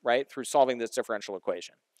logarithms, right, through solving this differential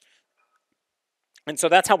equation. And so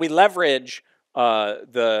that's how we leverage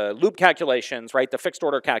the loop calculations, right, the fixed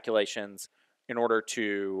order calculations, in order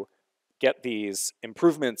to get these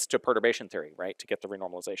improvements to perturbation theory, right, to get the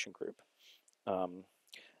renormalization group.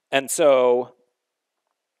 And so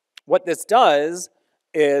what this does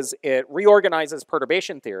is it reorganizes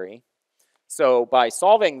perturbation theory. So by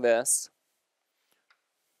solving this,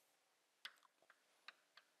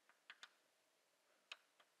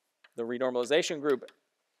 the renormalization group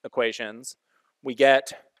equations, we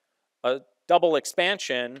get a double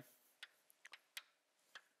expansion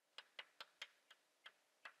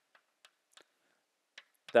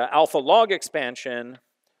the alpha log expansion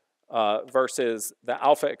versus the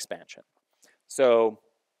alpha expansion. So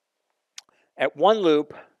at one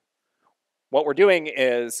loop, what we're doing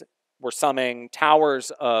is we're summing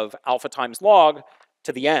towers of alpha times log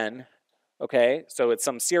to the n, okay? So it's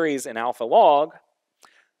some series in alpha log.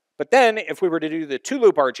 But then if we were to do the two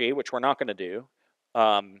loop RG, which we're not going to do,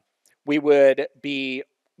 we would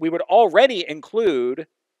already include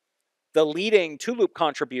the leading two loop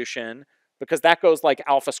contribution, because that goes like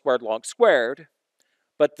alpha squared log squared.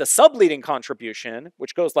 But the subleading contribution,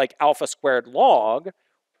 which goes like alpha squared log,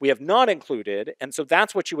 we have not included. And so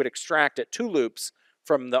that's what you would extract at two loops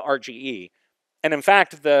from the RGE. And in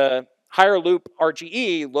fact, the higher loop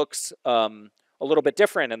RGE looks a little bit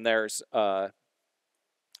different, and there's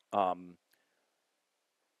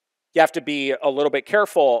you have to be a little bit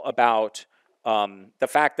careful about the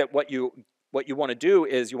fact that what you want to do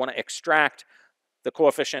is you want to extract the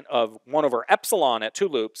coefficient of 1 over epsilon at two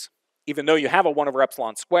loops, even though you have a 1 over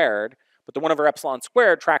epsilon squared, but the 1 over epsilon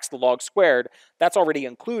squared tracks the log squared. That's already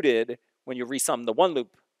included when you resum the one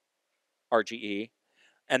loop RGE.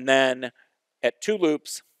 And then at two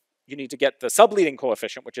loops, you need to get the subleading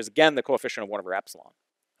coefficient, which is again the coefficient of 1 over epsilon,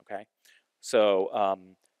 okay? So,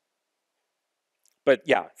 but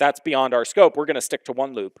yeah, that's beyond our scope. We're going to stick to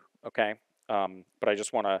one loop, okay? But I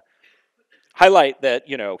just want to highlight that,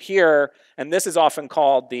 you know, here, and this is often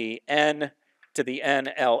called the n to the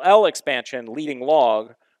NLL expansion, leading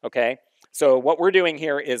log, okay? So what we're doing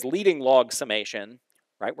here is leading log summation,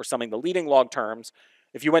 right? We're summing the leading log terms.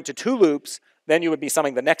 If you went to two loops, then you would be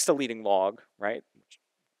summing the next to leading log, right?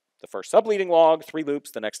 The first subleading log, three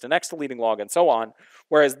loops, the next to leading log, and so on.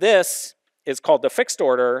 Whereas this is called the fixed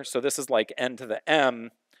order, so this is like n to the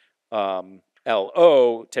m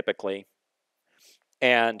LO typically.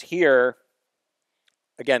 And here,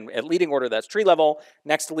 again, at leading order, that's tree level.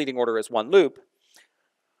 Next to leading order is one loop.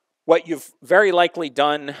 What you've very likely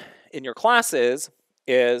done in your classes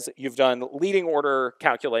is you've done leading order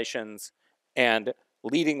calculations and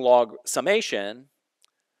leading log summation.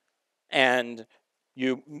 And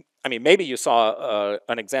maybe you saw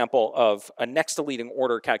an example of a next to leading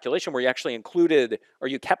order calculation where you actually included, or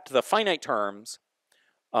you kept the finite terms,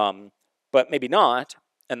 but maybe not.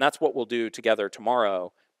 And that's what we'll do together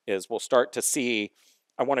tomorrow, is we'll start to see,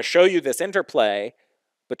 I want to show you this interplay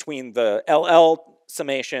between the LL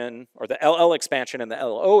summation, or the LL expansion, and the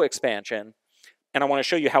LO expansion. And I want to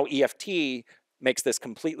show you how EFT makes this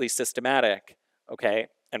completely systematic, okay,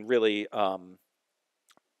 and really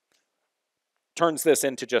turns this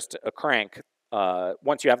into just a crank.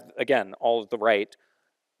 Once you have, again, all of the right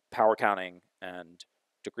power counting and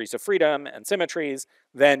degrees of freedom and symmetries,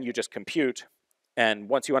 then you just compute. And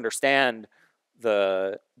once you understand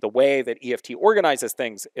the way that EFT organizes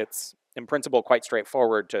things, it's in principle quite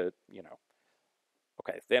straightforward to, you know,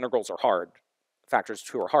 okay, the integrals are hard, factors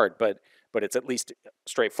too are hard, but it's at least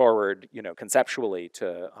straightforward, you know, conceptually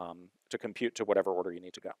to compute to whatever order you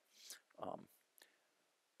need to go.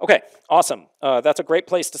 Okay, awesome. That's a great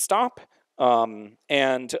place to stop.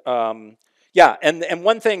 Yeah, and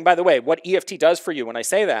one thing, by the way, what EFT does for you when I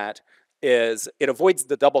say that is it avoids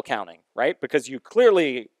the double counting, right? Because you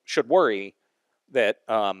clearly should worry that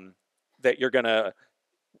that you're going to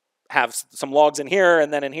have some logs in here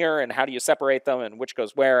and then in here, and how do you separate them and which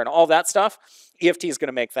goes where and all that stuff. EFT is going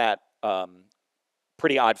to make that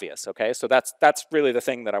pretty obvious, okay? So that's really the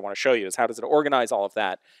thing that I want to show you, is how does it organize all of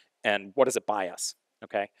that and what does it buy us,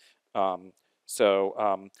 okay?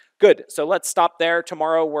 Good. So let's stop there.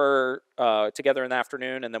 Tomorrow we're together in the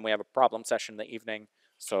afternoon, and then we have a problem session in the evening.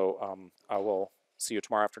 So I will see you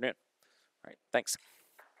tomorrow afternoon. All right, thanks.